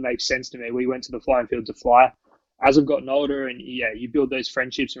 That didn't make sense to me. We went to the flying field to fly. As I've gotten older, and yeah, you build those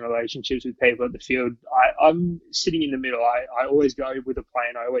friendships and relationships with people at the field. I'm sitting in the middle. I always go with a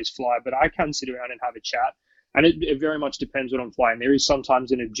plane, I always fly, but I can sit around and have a chat. And it very much depends what I'm flying. There is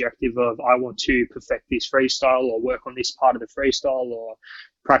sometimes an objective of I want to perfect this freestyle or work on this part of the freestyle or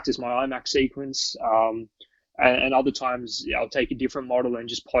practice my IMAX sequence. And other times, yeah, I'll take a different model and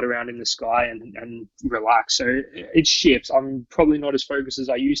just plot around in the sky and relax. So it shifts. I'm probably not as focused as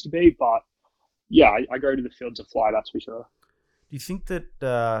I used to be, but yeah, I go to the field to fly, that's for sure. Do you think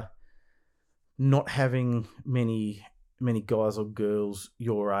that not having many guys or girls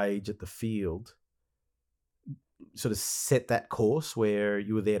your age at the field sort of set that course where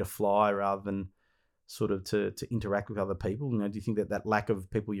you were there to fly rather than sort of to interact with other people? You know, do you think that lack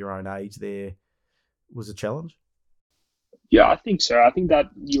of people your own age there was a challenge? Yeah, I think so. I think that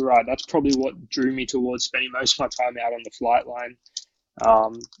you're right. That's probably what drew me towards spending most of my time out on the flight line.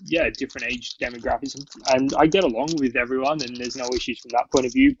 Yeah, different age demographics, and I get along with everyone, and there's no issues from that point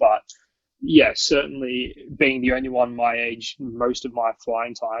of view. But yeah, certainly being the only one my age most of my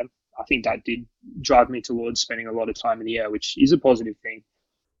flying time, I think that did drive me towards spending a lot of time in the air, which is a positive thing.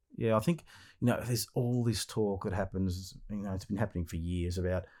 Yeah, I think, you know, there's all this talk that happens, you know, it's been happening for years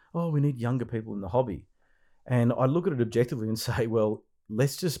about, oh, we need younger people in the hobby. And I look at it objectively and say, well,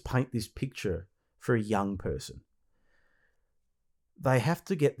 let's just paint this picture for a young person. They have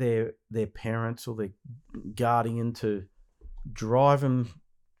to get their parents or their guardian to drive them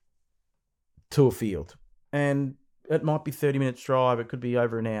to a field. And it might be 30 minutes drive. It could be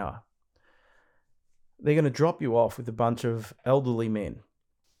over an hour. They're going to drop you off with a bunch of elderly men.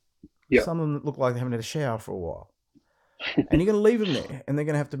 Yeah. Some of them look like they haven't had a shower for a while. And you're going to leave them there, and they're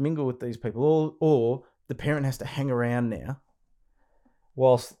going to have to mingle with these people. Or the parent has to hang around now.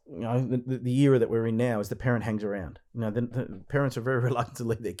 Whilst, you know, the era that we're in now is the parent hangs around. You know, the parents are very reluctant to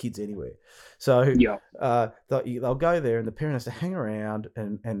leave their kids anywhere. So Yeah. they'll go there, and the parent has to hang around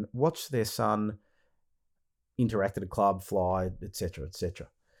and watch their son interact at a club, fly, etc., etc.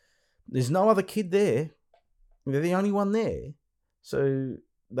 There's no other kid there. They're the only one there. So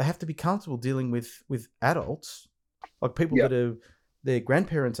they have to be comfortable dealing with adults, like people that are their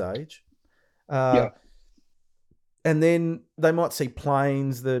grandparents' age. And then they might see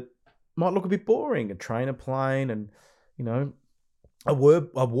planes that might look a bit boring, a trainer plane and, you know, a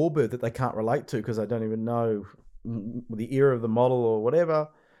warbird that they can't relate to because they don't even know the era of the model or whatever.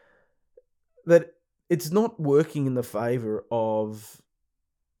 That it's not working in the favor of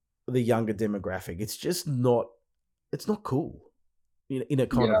the younger demographic. It's just not, it's not cool in a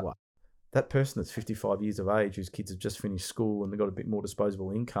kind of way. that person that's 55 years of age, whose kids have just finished school and they've got a bit more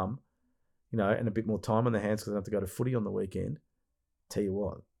disposable income, and a bit more time on their hands because they have to go to footy on the weekend, tell you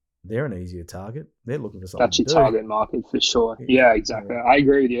what, they're an easier target. They're looking for something That's to your do. target market for sure. Yeah, exactly. Yeah. I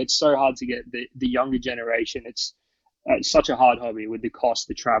agree with you. It's so hard to get the younger generation. It's such a hard hobby with the cost,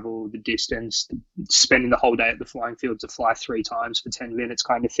 the travel, the distance, spending the whole day at the flying field to fly 3 times for 10 minutes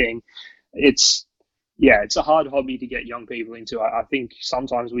kind of thing. It's, yeah, it's a hard hobby to get young people into. I think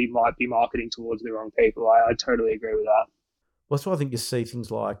sometimes we might be marketing towards the wrong people. I totally agree with that. Well, that's why I think you see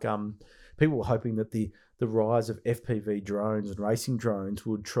things like people were hoping that the rise of FPV drones and racing drones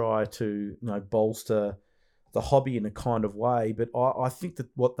would try to bolster the hobby in a kind of way. But I think that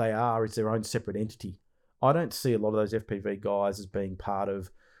what they are is their own separate entity. I don't see a lot of those FPV guys as being part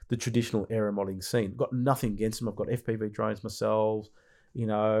of the traditional aero modeling scene. I've got nothing against them. I've got FPV drones myself.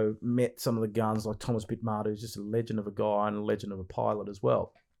 Met some of the guns like Thomas Bitmata, who's just a legend of a guy and a legend of a pilot as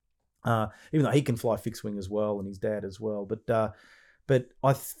well. Even though he can fly fixed wing as well, and his dad as well. But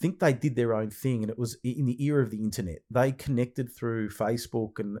I think they did their own thing, and it was in the era of the internet. They connected through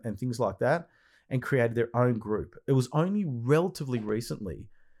Facebook and things like that and created their own group. It was only relatively recently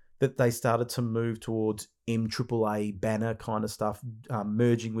that they started to move towards MAAA banner kind of stuff,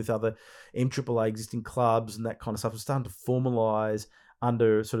 merging with other MAAA existing clubs and that kind of stuff. It was starting to formalize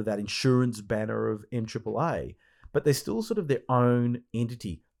under sort of that insurance banner of MAAA, but they're still sort of their own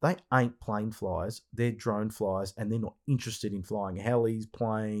entity. They ain't plane flyers, they're drone flyers, and they're not interested in flying helis,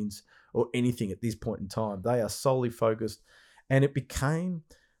 planes, or anything at this point in time. They are solely focused, and it became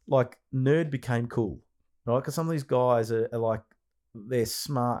like nerd became cool, right? Because some of these guys are like, they're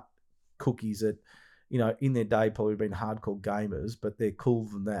smart cookies that, in their day probably been hardcore gamers, but they're cooler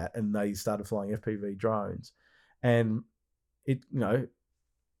than that, and they started flying FPV drones. And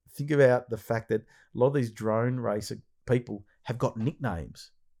think about the fact that a lot of these drone racer people have got nicknames.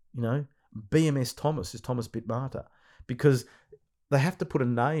 BMS Thomas is Thomas Bitmata, because they have to put a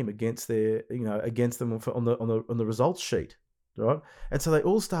name against against them on the results sheet, right? And so they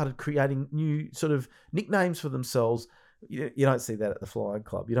all started creating new sort of nicknames for themselves. You don't see that at the Flying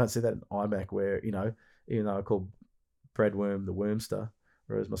Club. You don't see that in IMAC, where even though I call Brad Worm the Wormster,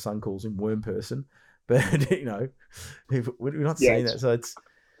 or as my son calls him, Worm Person, but we're not seeing that. So it's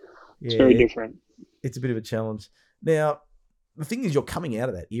very different. It's a bit of a challenge. Now, the thing is, you're coming out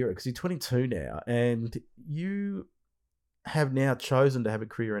of that era because you're 22 now, and you have now chosen to have a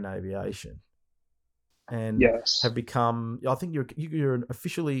career in aviation, and have become. I think you're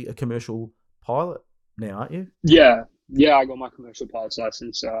officially a commercial pilot now, aren't you? Yeah, I got my commercial pilot's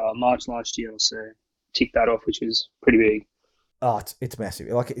license March last year, so ticked that off, which is pretty big. Oh, it's massive.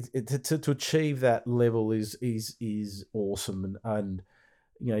 Like to achieve that level is awesome, and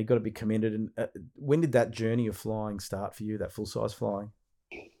you've got to be commended. And when did that journey of flying start for you, that full-size flying?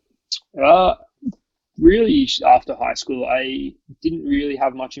 Really after high school. I didn't really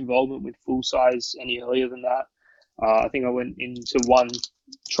have much involvement with full-size any earlier than that. I think I went into one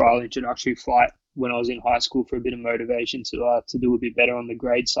trial introductory flight when I was in high school for a bit of motivation to do a bit better on the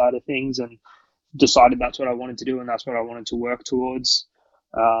grade side of things, and decided that's what I wanted to do and that's what I wanted to work towards.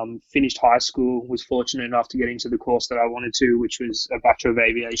 Finished high school, was fortunate enough to get into the course that I wanted to, which was a Bachelor of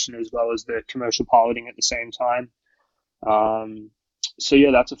Aviation as well as the commercial piloting at the same time. So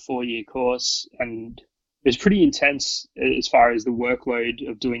yeah, that's a 4-year course, and it was pretty intense as far as the workload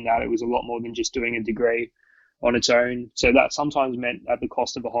of doing that. It was a lot more than just doing a degree on its own. So that sometimes meant at the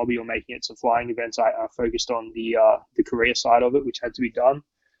cost of a hobby or making it to flying events, I focused on the career side of it, which had to be done.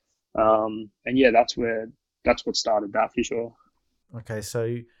 And yeah, that's what started that for sure. Okay,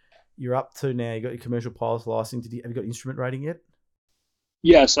 so you're up to now. You got your commercial pilot's license. Have you got instrument rating yet?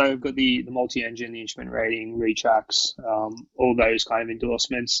 Yeah, so I've got the multi-engine, the instrument rating, retracts, all those kind of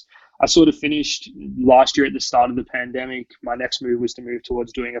endorsements. I sort of finished last year at the start of the pandemic. My next move was to move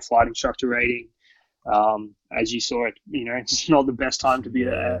towards doing a flight instructor rating. As you saw it, it's not the best time to be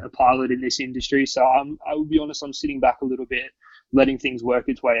a pilot in this industry. So I will be honest, I'm sitting back a little bit, letting things work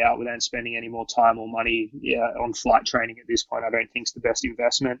its way out without spending any more time or money on flight training at this point. I don't think it's the best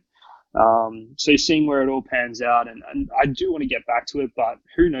investment. So seeing where it all pans out, and I do want to get back to it, but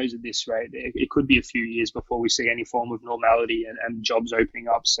who knows at this rate? It could be a few years before we see any form of normality and jobs opening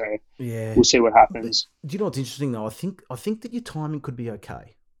up. So we'll see what happens. Do you know what's interesting though? I think that your timing could be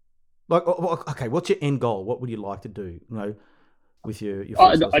okay. Like, okay, what's your end goal? What would you like to do? With your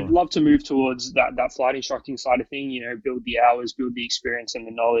I'd love to move towards that flight instructing side of thing. Build the hours, build the experience and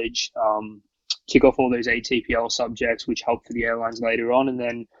the knowledge. Kick off all those ATPL subjects, which help for the airlines later on, and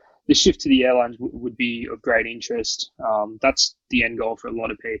then the shift to the airlines would be of great interest. That's the end goal for a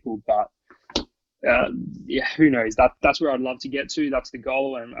lot of people, but uh, yeah, who knows? That's where I'd love to get to. That's the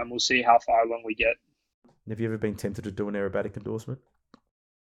goal, and we'll see how far along we get. Have you ever been tempted to do an aerobatic endorsement?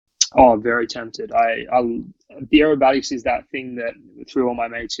 Oh, very tempted. The aerobatics is that thing that through all my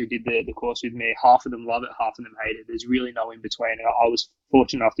mates who did the course with me, half of them love it, half of them hate it. There's really no in between. And I was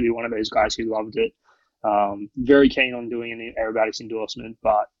fortunate enough to be one of those guys who loved it. Very keen on doing an aerobatics endorsement,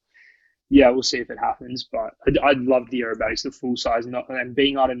 but yeah, we'll see if it happens. But I'd love the aerobatics, the full size, and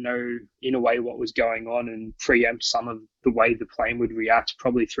being able to know in a way what was going on and preempt some of the way the plane would react,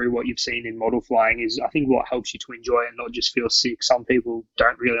 probably through what you've seen in model flying, is I think what helps you to enjoy it and not just feel sick. Some people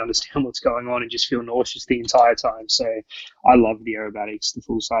don't really understand what's going on and just feel nauseous the entire time. So I love the aerobatics, the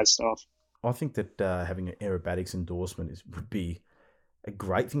full size stuff. I think that having an aerobatics endorsement would be a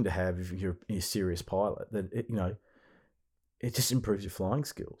great thing to have if you're a serious pilot. That it just improves your flying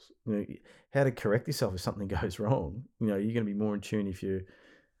skills. How to correct yourself if something goes wrong. You're going to be more in tune if you're,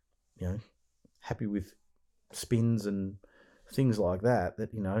 happy with spins and things like that.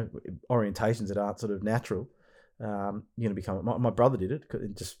 That orientations that aren't sort of natural. You're going to become. My brother did it.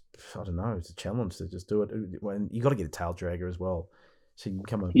 It just, I don't know. It's a challenge to just do it. When you got to get a tail dragger as well, so you can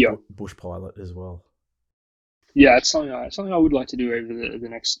become a Yeah. bush pilot as well. Yeah, it's something I would like to do over the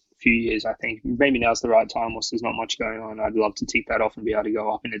next few years. I think maybe now's the right time, whilst there's not much going on. I'd love to tick that off and be able to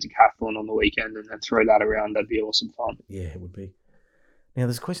go up in a decathlon on the weekend and then throw that around. That'd be awesome fun. Yeah, it would be. Now,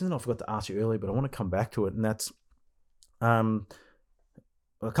 there's a question that I forgot to ask you earlier, but I want to come back to it, and that's a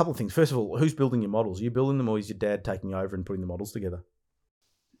couple of things. First of all, who's building your models? Are you building them, or is your dad taking over and putting the models together?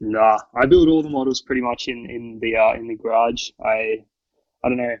 Nah, I build all the models pretty much in the garage. I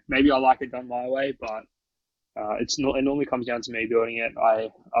don't know, maybe I like it done my way, but it's not. It normally comes down to me building it. I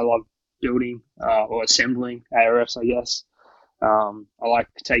love building or assembling ARFs, I guess. I like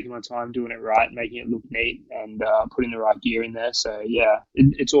taking my time doing it right, making it look neat, and putting the right gear in there. So yeah,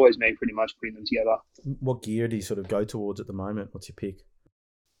 it's always me pretty much putting them together. What gear do you sort of go towards at the moment? What's your pick?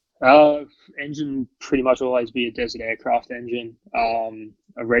 Engine pretty much always be a desert aircraft engine.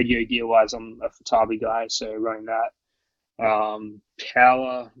 A radio gear wise, I'm a Fatabi guy, so running that.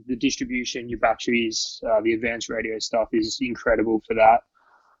 Power, the distribution, your batteries, the advanced radio stuff is incredible for that.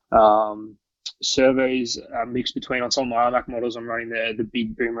 Servos are mixed between, on some of my IMAC models, I'm running the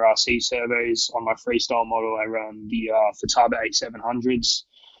big Boomer RC servos. On my freestyle model, I run the Futaba 8700s.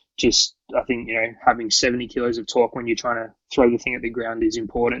 Just, I think, having 70 kilos of torque when you're trying to throw the thing at the ground is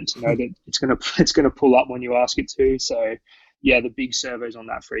important to know that it's gonna pull up when you ask it to. So yeah, the big servos on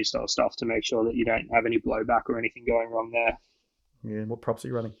that freestyle stuff to make sure that you don't have any blowback or anything going wrong there. Yeah, what props are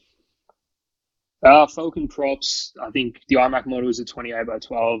you running? Falcon props, I think the iMac model is the 28 by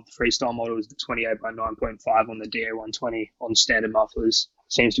 12. The freestyle model is the 28 by 9.5 on the DA120 on standard mufflers.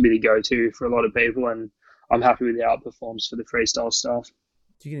 Seems to be the go-to for a lot of people, and I'm happy with how it performs for the freestyle stuff.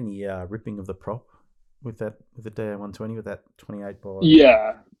 Do you get any ripping of the prop with the DA120 with that 28 by?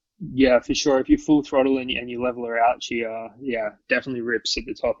 Yeah, for sure. If you full throttle and you level her out, she definitely rips at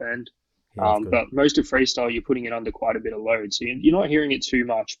the top end. Yeah, But most of freestyle, you're putting it under quite a bit of load, so you're not hearing it too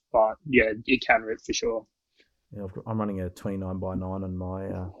much. But yeah, it can rip for sure. Yeah, I'm running a 29 by 9 on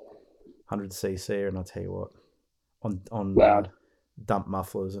my 100cc, and I tell you what, on Loud. dump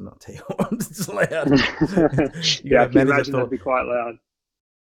mufflers, and I tell you what, it's loud. Yeah, I can imagine that'd be quite loud.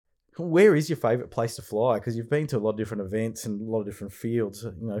 Where is your favourite place to fly? Because you've been to a lot of different events and a lot of different fields.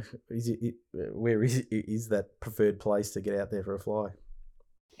 Where is that preferred place to get out there for a fly?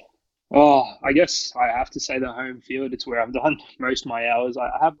 Oh, I guess I have to say the home field. It's where I've done most of my hours. I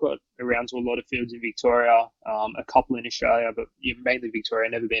have got around to a lot of fields in Victoria, a couple in Australia, but mainly Victoria.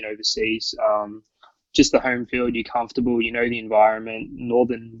 Never been overseas. Just the home field. You're comfortable. You know the environment.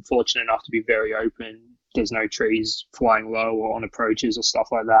 Northern, fortunate enough to be very open. There's no trees flying low or on approaches or stuff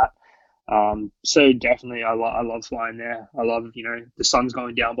like that. So definitely, I love flying there. I love, the sun's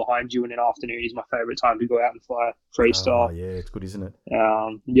going down behind you in an afternoon is my favorite time to go out and fly freestyle. Oh, yeah, it's good, isn't it?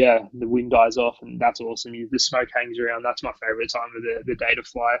 Yeah, the wind dies off and that's awesome. The smoke hangs around. That's my favorite time of the day to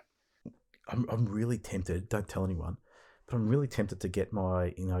fly. I'm really tempted. Don't tell anyone, but I'm really tempted to get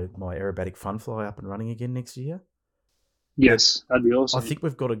my my aerobatic fun fly up and running again next year. Yes, that'd be awesome. I think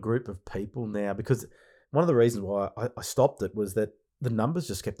we've got a group of people now, because one of the reasons why I stopped it was that the numbers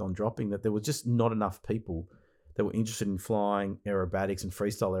just kept on dropping, that there was just not enough people that were interested in flying aerobatics and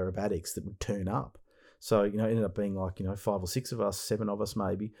freestyle aerobatics that would turn up. So, it ended up being like, 5 or 6 of us, 7 of us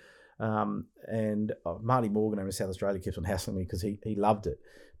maybe. And Marty Morgan over in South Australia keeps on hassling me because he loved it.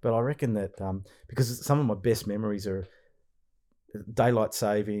 But I reckon that because some of my best memories are daylight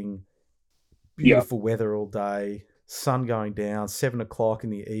saving, beautiful weather all day, sun going down, 7 o'clock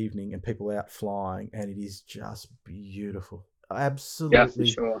in the evening, and people out flying, and it is just beautiful. Yeah, for absolutely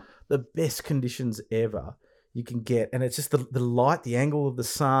sure. the best conditions ever you can get. And it's just the light, the angle of the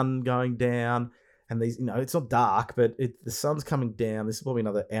sun going down. And these, it's not dark, but the sun's coming down. This is probably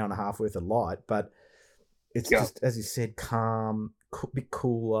another hour and a half worth of light, but it's Yeah. just, as you said, calm, bit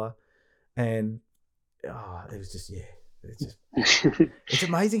cooler. And it was just, yeah, it's just, it's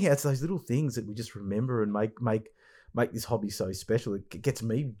amazing how it's those little things that we just remember and make this hobby so special. It gets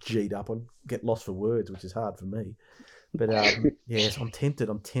me G'd up. I get lost for words, which is hard for me. But yes, I'm tempted.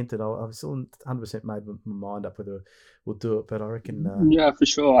 I've still 100% made my mind up whether we'll do it. But I reckon, Yeah, for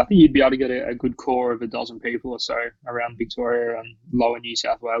sure. I think you'd be able to get a good core of a dozen people or so around Victoria and lower New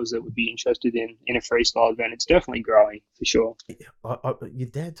South Wales that would be interested in a freestyle event. It's definitely growing for sure. your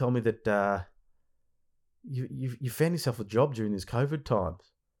dad told me that you found yourself a job during this COVID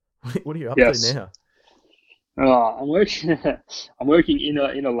times. What are you up to Yes. now? I'm working. I'm working in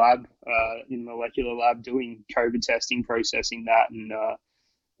a lab, in a molecular lab, doing COVID testing, processing that, and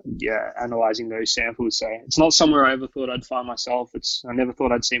yeah, analyzing those samples. So it's not somewhere I ever thought I'd find myself. I never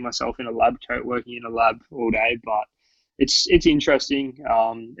thought I'd see myself in a lab coat working in a lab all day, but it's interesting.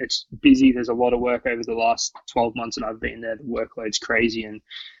 It's busy. There's a lot of work over the last 12 months that I've been there. The workload's crazy, and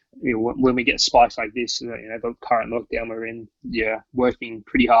when we get spikes like this, the current lockdown we're in, yeah, working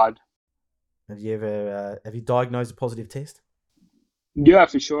pretty hard. Have you diagnosed a positive test? Yeah,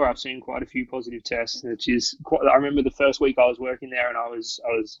 for sure. I've seen quite a few positive tests, which is quite. I remember the first week I was working there, and I was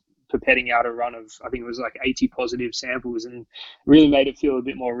pipetting out a run of, I think it was like 80 positive samples, and really made it feel a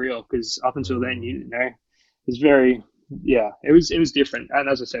bit more real because up until then, Mm. it's very, yeah, it was different. And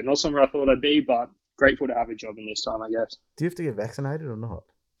as I said, not somewhere I thought I'd be, but grateful to have a job in this time, I guess. Do you have to get vaccinated or not?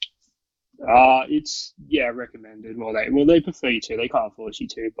 It's, yeah, recommended. Well they prefer you to. They can't force you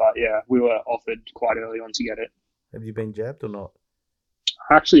to, but yeah, we were offered quite early on to get it. Have you been jabbed or not?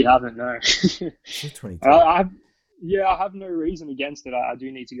 I actually haven't, no. She's I, 22. I Yeah, I have no reason against it. I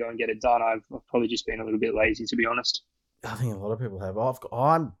do need to go and get it done. I've probably just been a little bit lazy, to be honest. I think a lot of people have.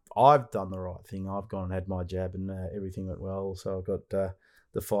 I've done the right thing. I've gone and had my jab, and everything went well. So I've got the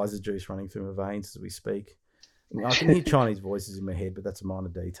Pfizer juice running through my veins as we speak. I can hear Chinese voices in my head, but that's a minor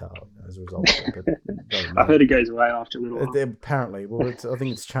detail as a result of it. But it doesn't I've matter. heard it goes away after a little Apparently, well, I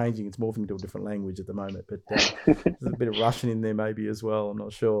think it's changing. It's morphing into a different language at the moment. But while. there's a bit of Russian in there maybe as well. I'm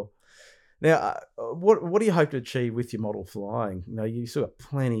not sure. Now, what do you hope to achieve with your model flying? You still got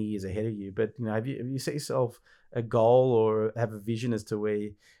plenty of years ahead of you, but have you set yourself a goal or have a vision as to where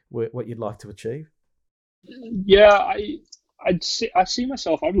what you'd like to achieve? Yeah, I see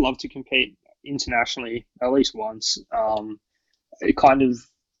myself. I'd love to compete internationally at least once. It kind of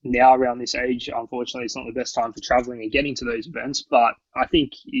now around this age, unfortunately, it's not the best time for traveling and getting to those events. But I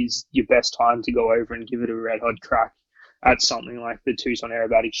think is your best time to go over and give it a red hot crack at something like the Tucson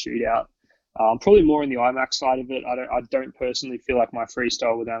Aerobatic Shootout. Probably more in the IMAX side of it. I don't personally feel like my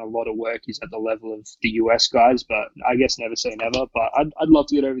freestyle without a lot of work is at the level of the US guys, but I guess never say never. But I'd love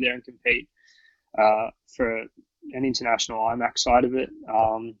to get over there and compete for an international IMAC side of it.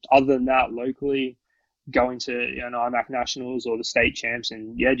 Other than that, locally, going to IMAC nationals or the state champs,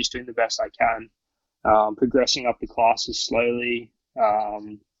 and yeah, just doing the best I can, progressing up the classes slowly.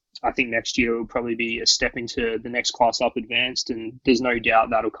 I think next year will probably be a step into the next class up advanced, and there's no doubt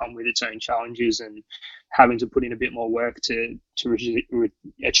that'll come with its own challenges and having to put in a bit more work to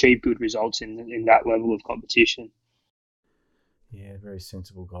achieve good results in that level of competition. Yeah, very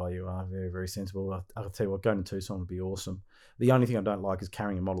sensible guy you are. Very, very sensible. I'll tell you what, going to Tucson would be awesome. The only thing I don't like is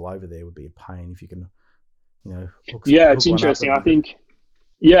carrying a model over there would be a pain. If you can, Yeah, hook it's one up, interesting. that'd I be good. think,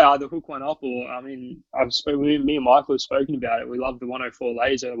 yeah, either hook one up or, I mean, me and Michael have spoken about it. We love the 104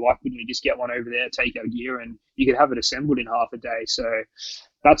 laser. Why couldn't we just get one over there, take our gear, and you could have it assembled in half a day? So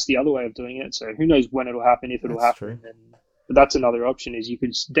that's the other way of doing it. So who knows when it'll happen, if it'll That's happen. true. But that's another option is you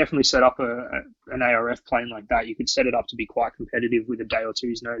could definitely set up an ARF plane like that. You could set it up to be quite competitive with a day or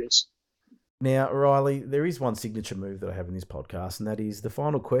two's notice. Now, Riley, there is one signature move that I have in this podcast, and that is the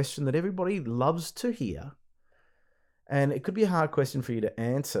final question that everybody loves to hear. And it could be a hard question for you to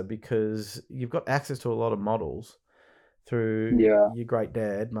answer because you've got access to a lot of models through Yeah. your great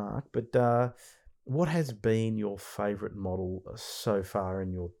dad, Mark. But what has been your favourite model so far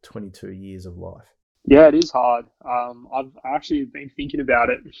in your 22 years of life? Yeah, it is hard. I've actually been thinking about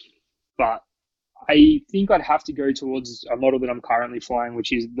it, but I think I'd have to go towards a model that I'm currently flying,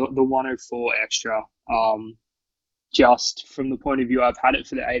 which is the 104 Extra. Just from the point of view, I've had it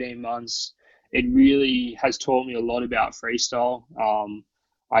for the 18 months. It really has taught me a lot about freestyle.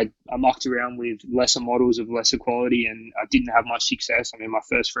 I mucked around with lesser models of lesser quality, and I didn't have much success. I mean, my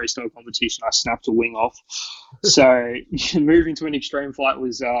first freestyle competition, I snapped a wing off. So moving to an extreme flight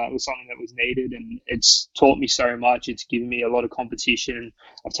was something that was needed, and it's taught me so much. It's given me a lot of competition.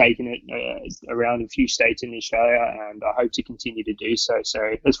 I've taken it around a few states in Australia, and I hope to continue to do so.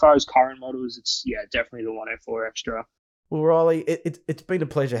 So as far as current models, it's definitely the 104 Extra. Well, Riley, it's been a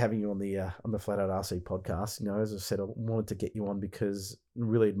pleasure having you on the Flat Out RC podcast. As I said, I wanted to get you on because I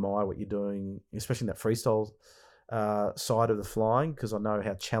really admire what you're doing, especially in that freestyle side of the flying, because I know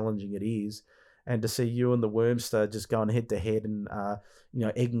how challenging it is. And to see you and the Wormster just going head to head and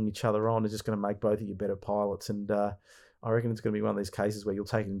egging each other on is just going to make both of you better pilots. And I reckon it's going to be one of these cases where you'll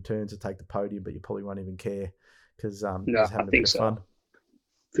take it in turns to take the podium, but you probably won't even care because you're just having a bit of fun.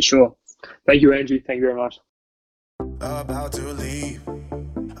 For sure. Thank you, Andrew. Thank you very much. About to leave,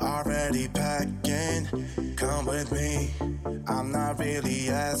 already packing. Come with me, I'm not really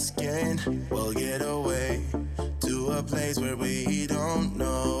asking. We'll get away to a place where we don't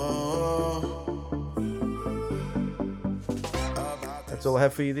know. That's all I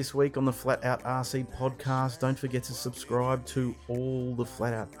have for you this week on the Flat Out RC podcast. Don't forget to subscribe to all the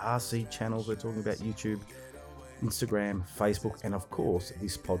Flat Out RC channels. We're talking about YouTube, Instagram, Facebook, and of course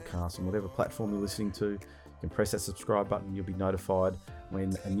this podcast on whatever platform you're listening to. You can press that subscribe button. You'll be notified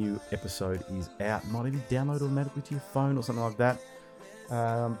when a new episode is out. Might even download automatically to your phone or something like that.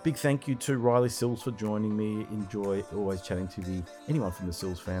 Big thank you to Riley Sills for joining me. Enjoy always chatting to anyone from the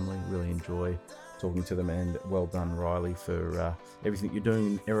Sills family. Really enjoy talking to them. And well done, Riley, for everything you're doing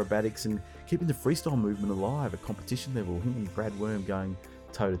in aerobatics and keeping the freestyle movement alive at competition level. Him and Brad Worm going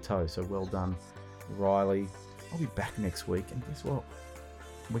toe to toe. So well done, Riley. I'll be back next week. And guess what?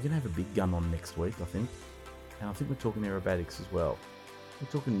 We're going to have a big gun on next week, I think. And I think we're talking aerobatics as well. We're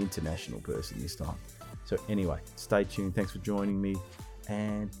talking an international person this time. So anyway, stay tuned. Thanks for joining me.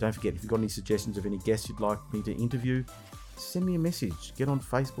 And don't forget, if you've got any suggestions of any guests you'd like me to interview, send me a message. Get on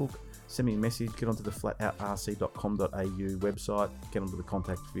Facebook, send me a message. Get onto the flatoutrc.com.au website. Get onto the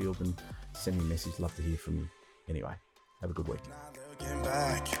contact field and send me a message. Love to hear from you. Anyway, have a good week. Looking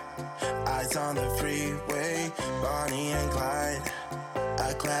back, eyes on the freeway, Bonnie and Clyde.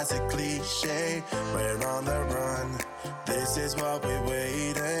 A classic cliche, we're on the run. This is what we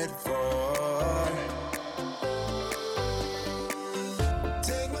waited for.